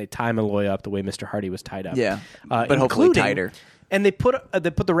down and they tie Malloy up the way Mr. Hardy was tied up. Yeah, but hopefully including- tighter. And they put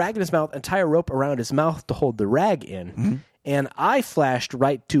the rag in his mouth and tie a rope around his mouth to hold the rag in. Mm-hmm. And I flashed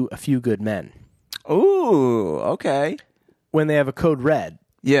right to A Few Good Men Ooh, okay. when they have a code red.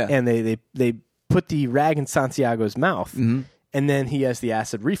 Yeah. And they put the rag in Santiago's mouth, Mm-hmm. and then he has the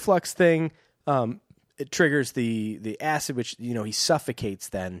acid reflux thing. It triggers the acid, which he suffocates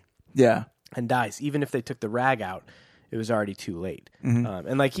then Yeah. and dies. Even if they took the rag out, it was already too late. Mm-hmm.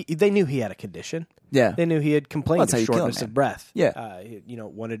 And they knew he had a condition. Yeah. They knew he had complained Well, that's how of you kill a shortness man. of breath. Yeah.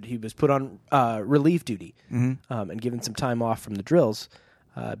 He was put on relief duty Mm-hmm. and given some time off from the drills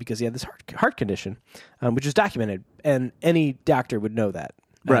because he had this heart condition, which is documented, and any doctor would know that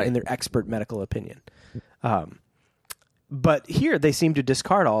Right. in their expert medical opinion. But here they seem to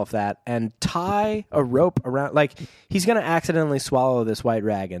discard all of that and tie a rope around, like he's going to accidentally swallow this white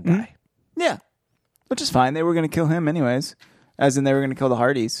rag and die. Yeah. Which is fine. They were going to kill him anyways. As in they were going to kill the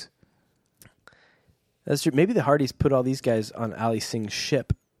Hardys. That's true. Maybe the Hardys put all these guys on Ali Singh's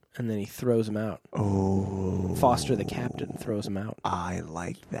ship, and then he throws them out. Oh. Foster, the captain, throws them out. I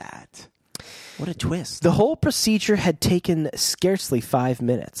like that. What a twist. The whole procedure had taken scarcely 5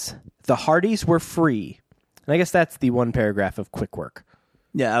 minutes. The Hardys were free. And I guess that's the one paragraph of quick work.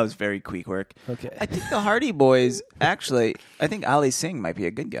 Yeah, that was very quick work. Okay. I think the Hardy boys, actually, I think Ali Singh might be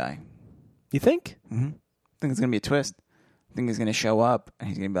a good guy. You think? I think it's going to be a twist. I think he's going to show up and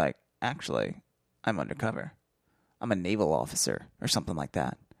he's going to be like, actually, I'm undercover. I'm a naval officer or something like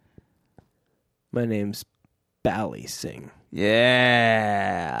that. My name's Bally Singh.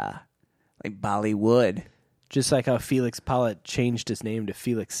 Yeah. Like Bollywood. Just like how Felix Pollitt changed his name to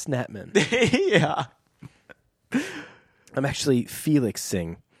Felix Snapman. Yeah. I'm actually Felix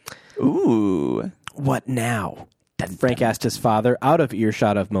Singh. Ooh. What now? Frank asked his father, out of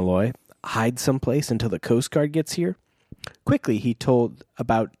earshot of Malloy. Hide someplace until the Coast Guard gets here? Quickly, he told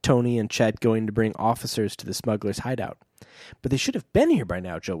about Tony and Chet going to bring officers to the smugglers' hideout. But they should have been here by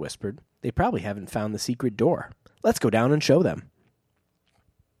now, Joe whispered. They probably haven't found the secret door. Let's go down and show them.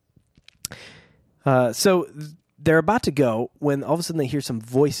 So they're about to go when all of a sudden they hear some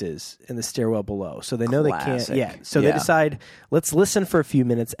voices in the stairwell below. So they know they can't. Yeah. So they decide, let's listen for a few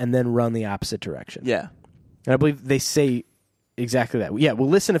minutes and then run the opposite direction. Yeah. And I believe they say exactly that. Yeah, we'll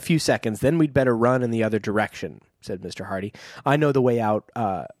listen a few seconds, then we'd better run in the other direction, said Mr. Hardy. I know the way out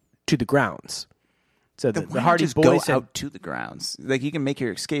to the grounds. So the Hardy boys go out to the grounds. Like, you can make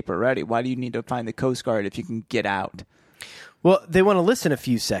your escape already. Why do you need to find the Coast Guard if you can get out? Well, they want to listen a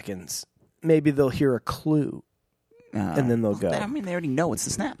few seconds. Maybe they'll hear a clue, and then they'll go. I mean, they already know it's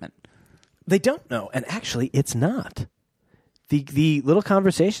the Snapman. They don't know, and actually, it's not. The little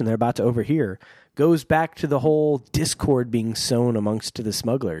conversation they're about to overhear goes back to the whole discord being sown amongst the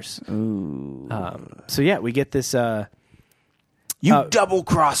smugglers. Ooh. So yeah, we get this. You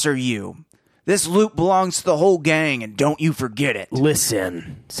double-crosser, you. This loot belongs to the whole gang, and don't you forget it.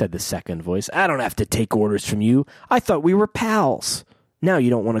 Listen, said the second voice. I don't have to take orders from you. I thought we were pals. Now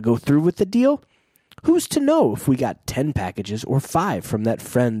you don't want to go through with the deal? Who's to know if we got 10 packages or 5 from that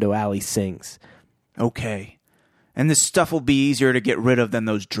friend O'Ally Sings? Okay. And this stuff will be easier to get rid of than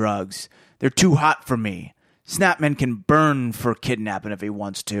those drugs. They're too hot for me. Snapman can burn for kidnapping if he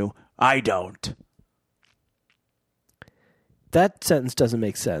wants to. I don't. That sentence doesn't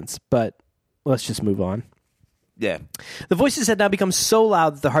make sense, but let's just move on. Yeah. The voices had now become so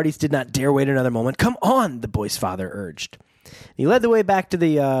loud that the Hardys did not dare wait another moment. Come on, the boy's father urged. He led the way back to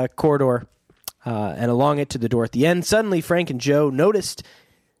the corridor and along it to the door at the end. Suddenly, Frank and Joe noticed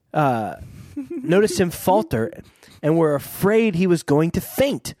him falter and were afraid he was going to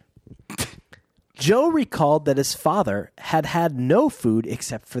faint. Joe recalled that his father had had no food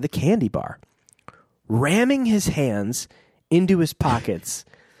except for the candy bar. Ramming his hands into his pockets,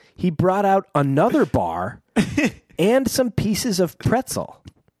 he brought out another bar and some pieces of pretzel.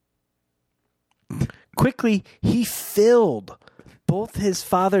 Quickly, he filled both his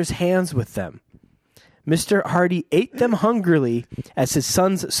father's hands with them. Mr. Hardy ate them hungrily as his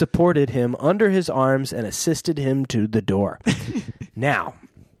sons supported him under his arms and assisted him to the door. Now,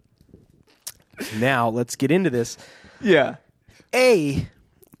 let's get into this. Yeah. You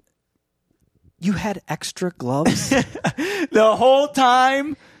had extra gloves? The whole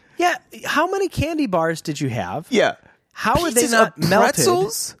time? Yeah. How many candy bars did you have? Yeah. How are they not melted?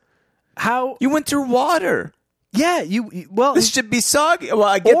 Pretzels? How You went through water. Yeah, well, This should be soggy. Well,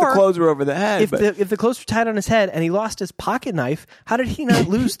 I get the clothes were over the head. If the clothes were tied on his head and he lost his pocket knife, how did he not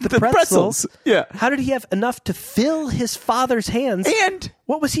lose the pretzels? Yeah. How did he have enough to fill his father's hands? And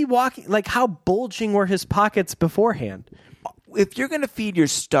what was he walking like? How bulging were his pockets beforehand? if you're going to feed your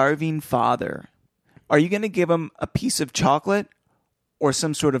starving father, are you going to give him a piece of chocolate or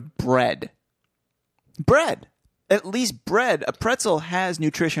some sort of bread? Bread. At least bread. A pretzel has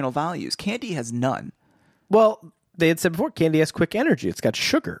nutritional values. Candy has none. Well, they had said before, candy has quick energy. It's got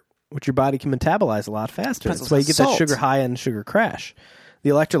sugar, which your body can metabolize a lot faster. Pretzels That's why you get salt. that sugar high and sugar crash. The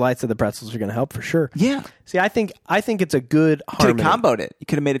electrolytes of the pretzels are going to help for sure. Yeah. See, I think it's a good Could harmony. have comboed it. You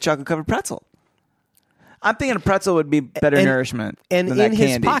could have made a chocolate-covered pretzel. I'm thinking a pretzel would be better nourishment And than in that his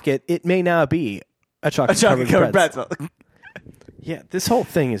candy. pocket, it may now be a chocolate-covered pretzel. Yeah, this whole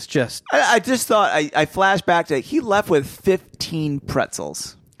thing is just... I just thought, I flashed back to, he left with 15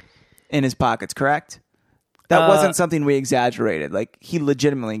 pretzels in his pockets, correct? That wasn't something we exaggerated. Like, he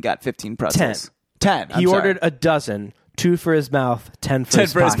legitimately got 15 pretzels. 10. He ordered a dozen, 2 for his mouth, 10 for 10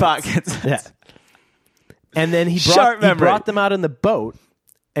 his for pockets. his pockets. Yeah. And then he Sharp memory. brought them out in the boat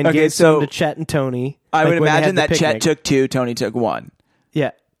and Okay, gave so some to Chet and Tony. I would when they had imagine the that picnic. Chet took 2, Tony took 1.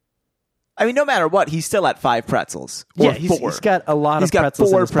 Yeah. I mean, no matter what, he's still at 5 pretzels. Or Yeah, 4. he's got a lot He's of got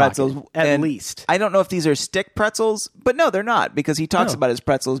pretzels 4 in his pretzels. pocket, at and least. I don't know if these are stick pretzels, but no, they're not, because he talks No. about his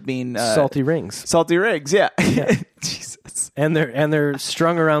pretzels being... Salty rings. Salty rings, yeah. Jesus. And they're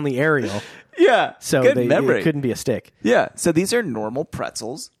strung around the aerial, Yeah, so good it memory. couldn't be a stick. Yeah, so these are normal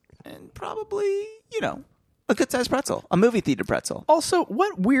pretzels, and probably, a good-sized pretzel. A movie theater pretzel. Also,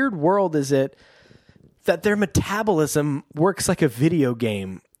 what weird world is it that their metabolism works like a video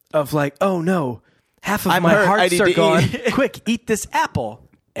game of like, oh no, half of I'm my hurt. I hearts need are to gone. eat. Quick, eat this apple.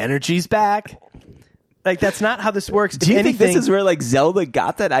 Energy's back. Like, that's not how this works. Do you think this is where, like, Zelda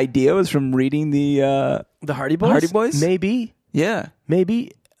got that idea, was from reading the the Hardy Boys? Hardy Boys? Maybe. Yeah.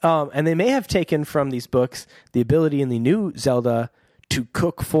 Maybe. And they may have taken from these books the ability in the new Zelda to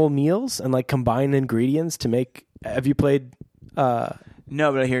cook full meals and like combine ingredients to make. Have you played?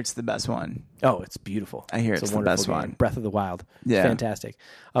 No, but I hear it's the best one. Oh, it's beautiful. I hear it's a the wonderful best game. one. Breath of the Wild. Yeah. It's fantastic.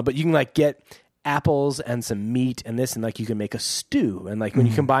 But you can like get apples and some meat and this, and like you can make a stew. And like when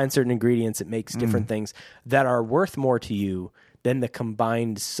you combine certain ingredients, it makes different things that are worth more to you than the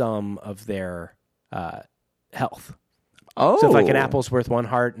combined sum of their health. Oh. So if like an apple's worth 1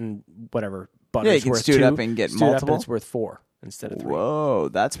 heart and whatever butter's you can worth stew it 2, up and get stew it up multiple? and it's worth 4 instead of 3. Whoa,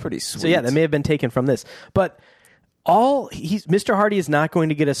 that's pretty sweet. So yeah, that may have been taken from this. But Mr. Hardy is not going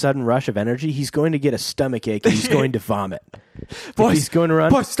to get a sudden rush of energy. He's going to get a stomach ache and he's going to vomit. Boys, he's going to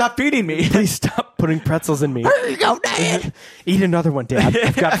run. Boys, stop feeding me. Please stop putting pretzels in me. There you go, Dad. Eat another one, Dad.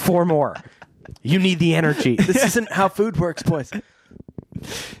 I've got 4 more. You need the energy. This isn't how food works, boys.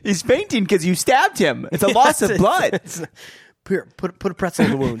 He's fainting because you stabbed him. It's a loss of blood. Here, put a pretzel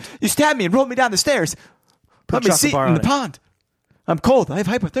in the wound. You stabbed me and rolled me down the stairs. Let me sit in the pond. I'm cold. I have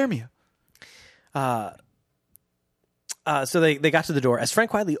hypothermia. So they got to the door. As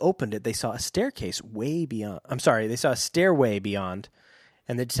Frank quietly opened it, they saw a staircase way beyond. They saw a stairway beyond.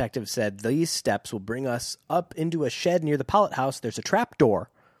 And the detective said, these steps will bring us up into a shed near the Pollitt house. There's a trap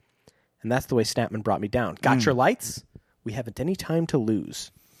door. And that's the way Snapman brought me down. Got your lights? We haven't any time to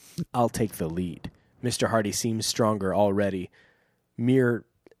lose. I'll take the lead. Mr. Hardy seems stronger already. Mere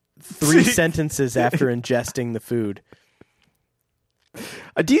 3 sentences after ingesting the food.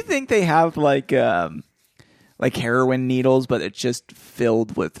 Do you think they have like heroin needles, but it's just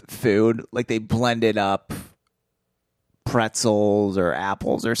filled with food? Like they blended up pretzels or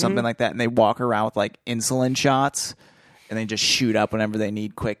apples or something like that, and they walk around with like insulin shots, and they just shoot up whenever they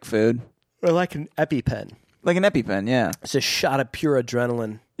need quick food. Or like an EpiPen. Like an EpiPen, yeah. It's a shot of pure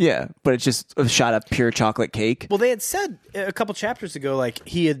adrenaline. Yeah, but it's just a shot of pure chocolate cake. Well, they had said a couple chapters ago, like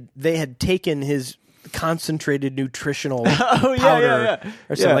they had taken his concentrated nutritional powder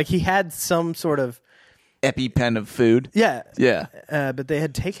or something. Like he had some sort of EpiPen of food. Yeah. But they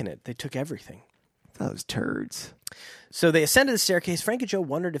had taken it. They took everything. Those turds. So they ascended the staircase. Frank and Joe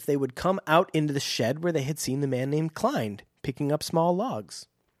wondered if they would come out into the shed where they had seen the man named Klein picking up small logs.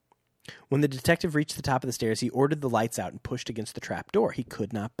 When the detective reached the top of the stairs, he ordered the lights out and pushed against the trap door. He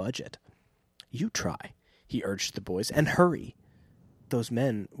could not budge it. You try, he urged the boys, and hurry. Those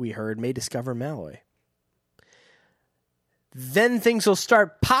men, we heard, may discover Malloy. Then things will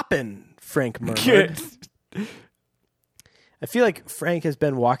start popping, Frank murmured. I feel like Frank has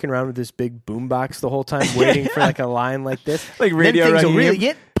been walking around with this big boombox the whole time, waiting for like a line like this. Like radio then things will running really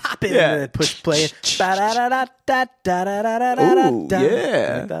get popping. Yeah. And then push play. Ooh,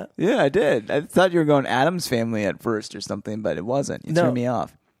 yeah. Like that. Yeah, I did. I thought you were going Addams Family at first or something, but it wasn't. You threw me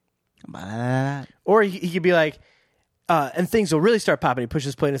off. Or he could be like, and things will really start popping. He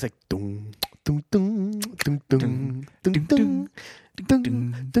pushes play and it's like, dum, dum, dum, dum, dum, dum, dum.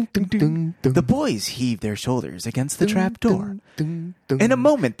 The boys heaved their shoulders against the trap door. In a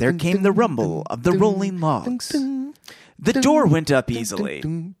moment there came the rumble of the rolling logs. The door went up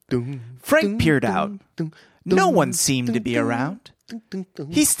easily. Frank peered out. No one seemed to be around.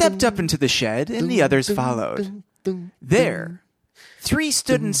 He stepped up into the shed and the others followed. There, 3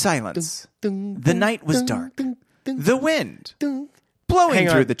 stood in silence. The night was dark. The wind blowing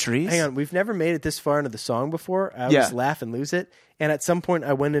through the trees. Hang on, we've never made it this far into the song before. I always laugh and lose it. And at some point,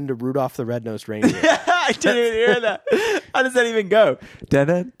 I went into Rudolph the Red-Nosed Reindeer. I didn't even hear that. How does that even go? I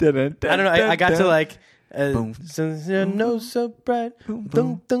don't know. I got to like, since your nose so bright. Yeah,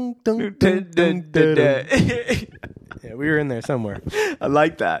 we were in there somewhere. I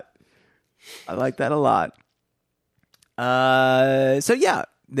like that. I like that a lot. So yeah,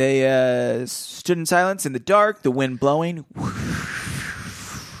 they stood in silence in the dark, the wind blowing.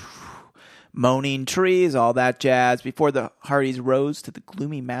 Moaning trees, all that jazz. Before the Hardys rose to the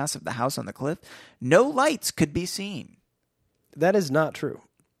gloomy mass of the house on the cliff, no lights could be seen. That is not true.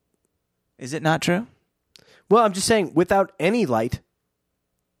 Is it not true? Well, I'm just saying, without any light.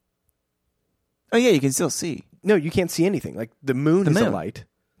 Oh, yeah, you can still see. No, you can't see anything. Like, the moon is a light.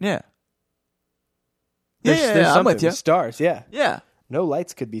 Yeah. There's I'm with you. Stars, yeah. Yeah. No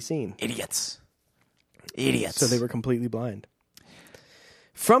lights could be seen. Idiots. So they were completely blind.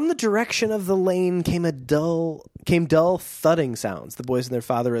 From the direction of the lane came dull thudding sounds. The boys and their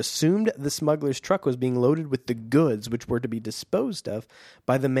father assumed the smuggler's truck was being loaded with the goods which were to be disposed of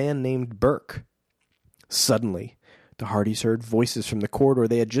by the man named Burke. Suddenly, the Hardys heard voices from the corridor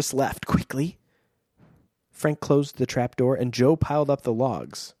they had just left. Quickly, Frank closed the trapdoor and Joe piled up the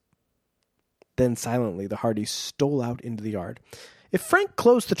logs. Then silently, the Hardys stole out into the yard. If Frank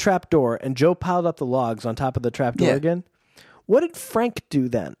closed the trapdoor and Joe piled up the logs on top of the trapdoor again, what did Frank do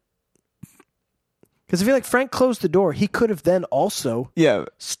then? Because I feel like Frank closed the door. He could have then also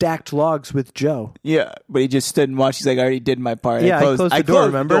stacked logs with Joe. Yeah, but he just stood and watched. He's like, I already did my part. Yeah, I closed the door,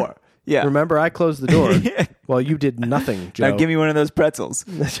 remember? The door. Yeah. Remember, I closed the door. Well, you did nothing, Joe. Now give me one of those pretzels.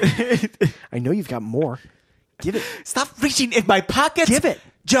 I know you've got more. Give it. Stop reaching in my pockets. Give it.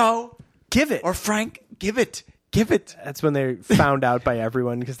 Joe. Give it. Or Frank, give it. Give it. That's when they're found out by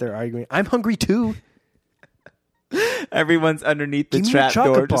everyone because they're arguing. I'm hungry too. Everyone's underneath the Give me a trap door,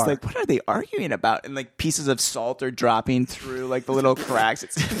 chocolate just bar. like, what are they arguing about? And like pieces of salt are dropping through like the little cracks.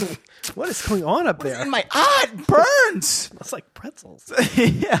 It's What is going on up there? in my eye. It burns. It's like pretzels.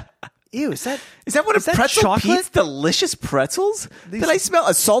 Yeah. Ew, is that what is a that pretzel chocolate? Pete's delicious pretzels? Did I smell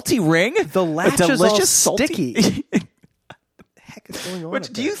a salty ring? The latch a is all delicious salty. sticky. heck is going on? Which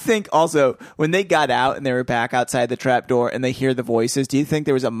up do there? you think also when they got out and they were back outside the trap door and they hear the voices? Do you think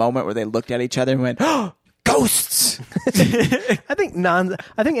there was a moment where they looked at each other and went, "Oh, ghosts"? I think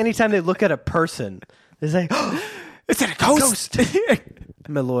anytime they look at a person, they say, Is that a ghost?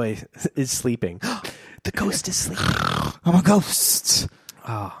 Malloy is sleeping. The ghost is sleeping. I'm a ghost.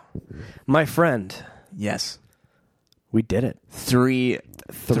 My friend, Yes, we did it. three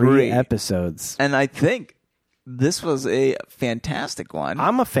Episodes. and I think this was a fantastic one.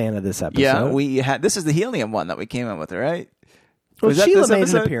 I'm a fan of this episode. Yeah, we had this is the helium one that we came in with, right? Well, Was that Sheila this made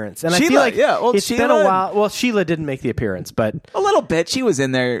episode? an appearance, and Sheila, I feel like yeah, well, it's been Sheila- a while. Well, Sheila didn't make the appearance, but A little bit. She was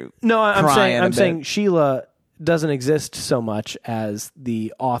in there. no, I'm crying a saying bit. Sheila doesn't exist so much as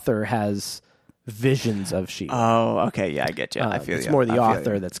the author has visions of Sheila. Oh, okay, yeah, I get you. I feel it's you. more the I feel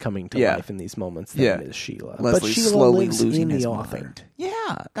author you. that's coming to Yeah. life in these moments than Yeah. it is Sheila. Leslie's but Sheila slowly lives losing in his the author. mind.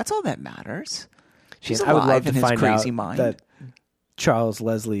 Yeah, that's all that matters. She's I would alive love in to his find crazy out mind. that Charles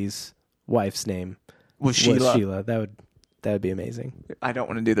Leslie's wife's name Was Sheila. That would be amazing. I don't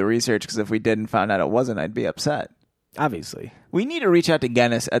want to do the research because if we didn't find out it wasn't, I'd be upset. Obviously. We need to reach out to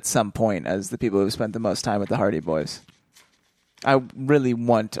Guinness at some point as the people who've spent the most time with the Hardy Boys. I really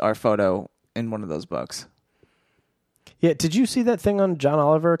want our photo in one of those books. Yeah, did you see that thing on John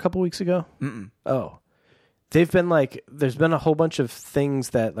Oliver a couple weeks ago? Mm-mm. Oh. They've been there's been a whole bunch of things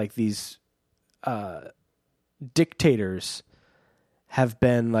that like these dictators have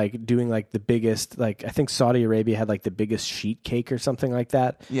been like doing like the biggest, like I think Saudi Arabia had like the biggest sheet cake or something like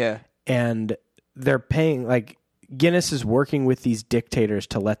that. Yeah. And they're paying like Guinness is working with these dictators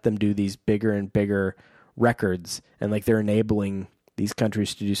to let them do these bigger and bigger records, and like they're enabling these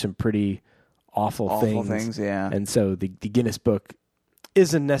countries to do some pretty awful things. Yeah. And so the Guinness book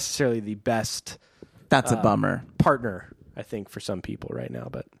isn't necessarily the best That's a bummer. partner, I think, for some people right now.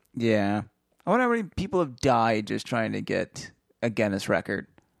 But Yeah. I wonder how many people have died just trying to get a Guinness record.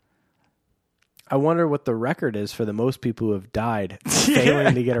 I wonder what the record is for the most people who have died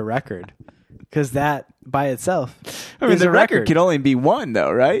failing to get a record, because that by itself is the a record could only be one,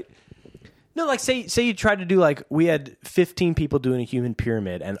 though, right? No, like say you tried to do like we had 15 people doing a human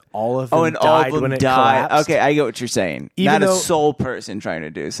pyramid and all of them Oh, and died all of them when it died. collapsed. Okay, I get what you're saying. Even Not though- a sole person trying to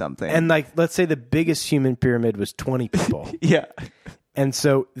do something. And like let's say the biggest human pyramid was 20 people. yeah. And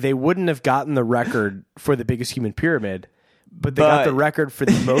so they wouldn't have gotten the record for the biggest human pyramid, but they got the record for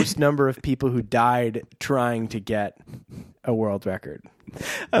the most number of people who died trying to get a world record.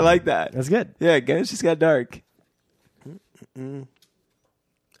 I like that. That's good. Yeah, Guinness just got dark.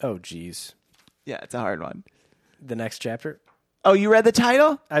 Oh geez. Yeah, it's a hard one. The next chapter? Oh, you read the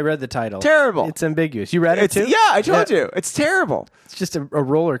title? I read the title. Terrible. It's ambiguous. You read it too? Yeah, I told you. It's terrible. It's just a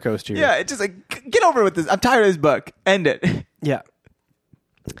roller coaster. Yeah, it's just like, get over with this. I'm tired of this book. End it. Yeah.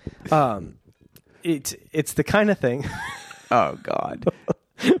 It's the kind of thing Oh, God.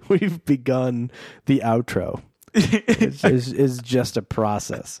 we've begun the outro. is just a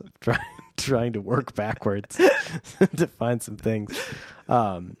process of trying to work backwards to find some things.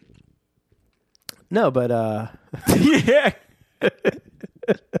 No, but yeah.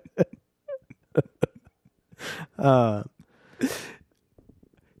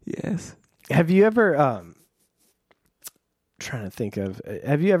 Yes. have you ever trying to think of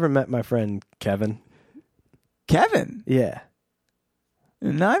have you ever met my friend Kevin? Kevin? Yeah.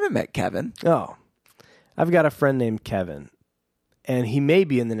 No, I haven't met Kevin. Oh. I've got a friend named Kevin, and he may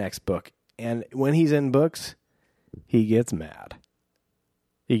be in the next book. And when he's in books, he gets mad.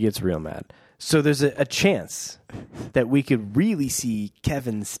 He gets real mad. So there's a chance that we could really see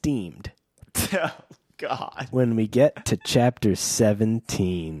Kevin steamed Oh, God. when we get to chapter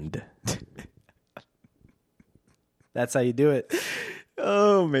 17. That's how you do it.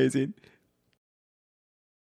 Oh, amazing.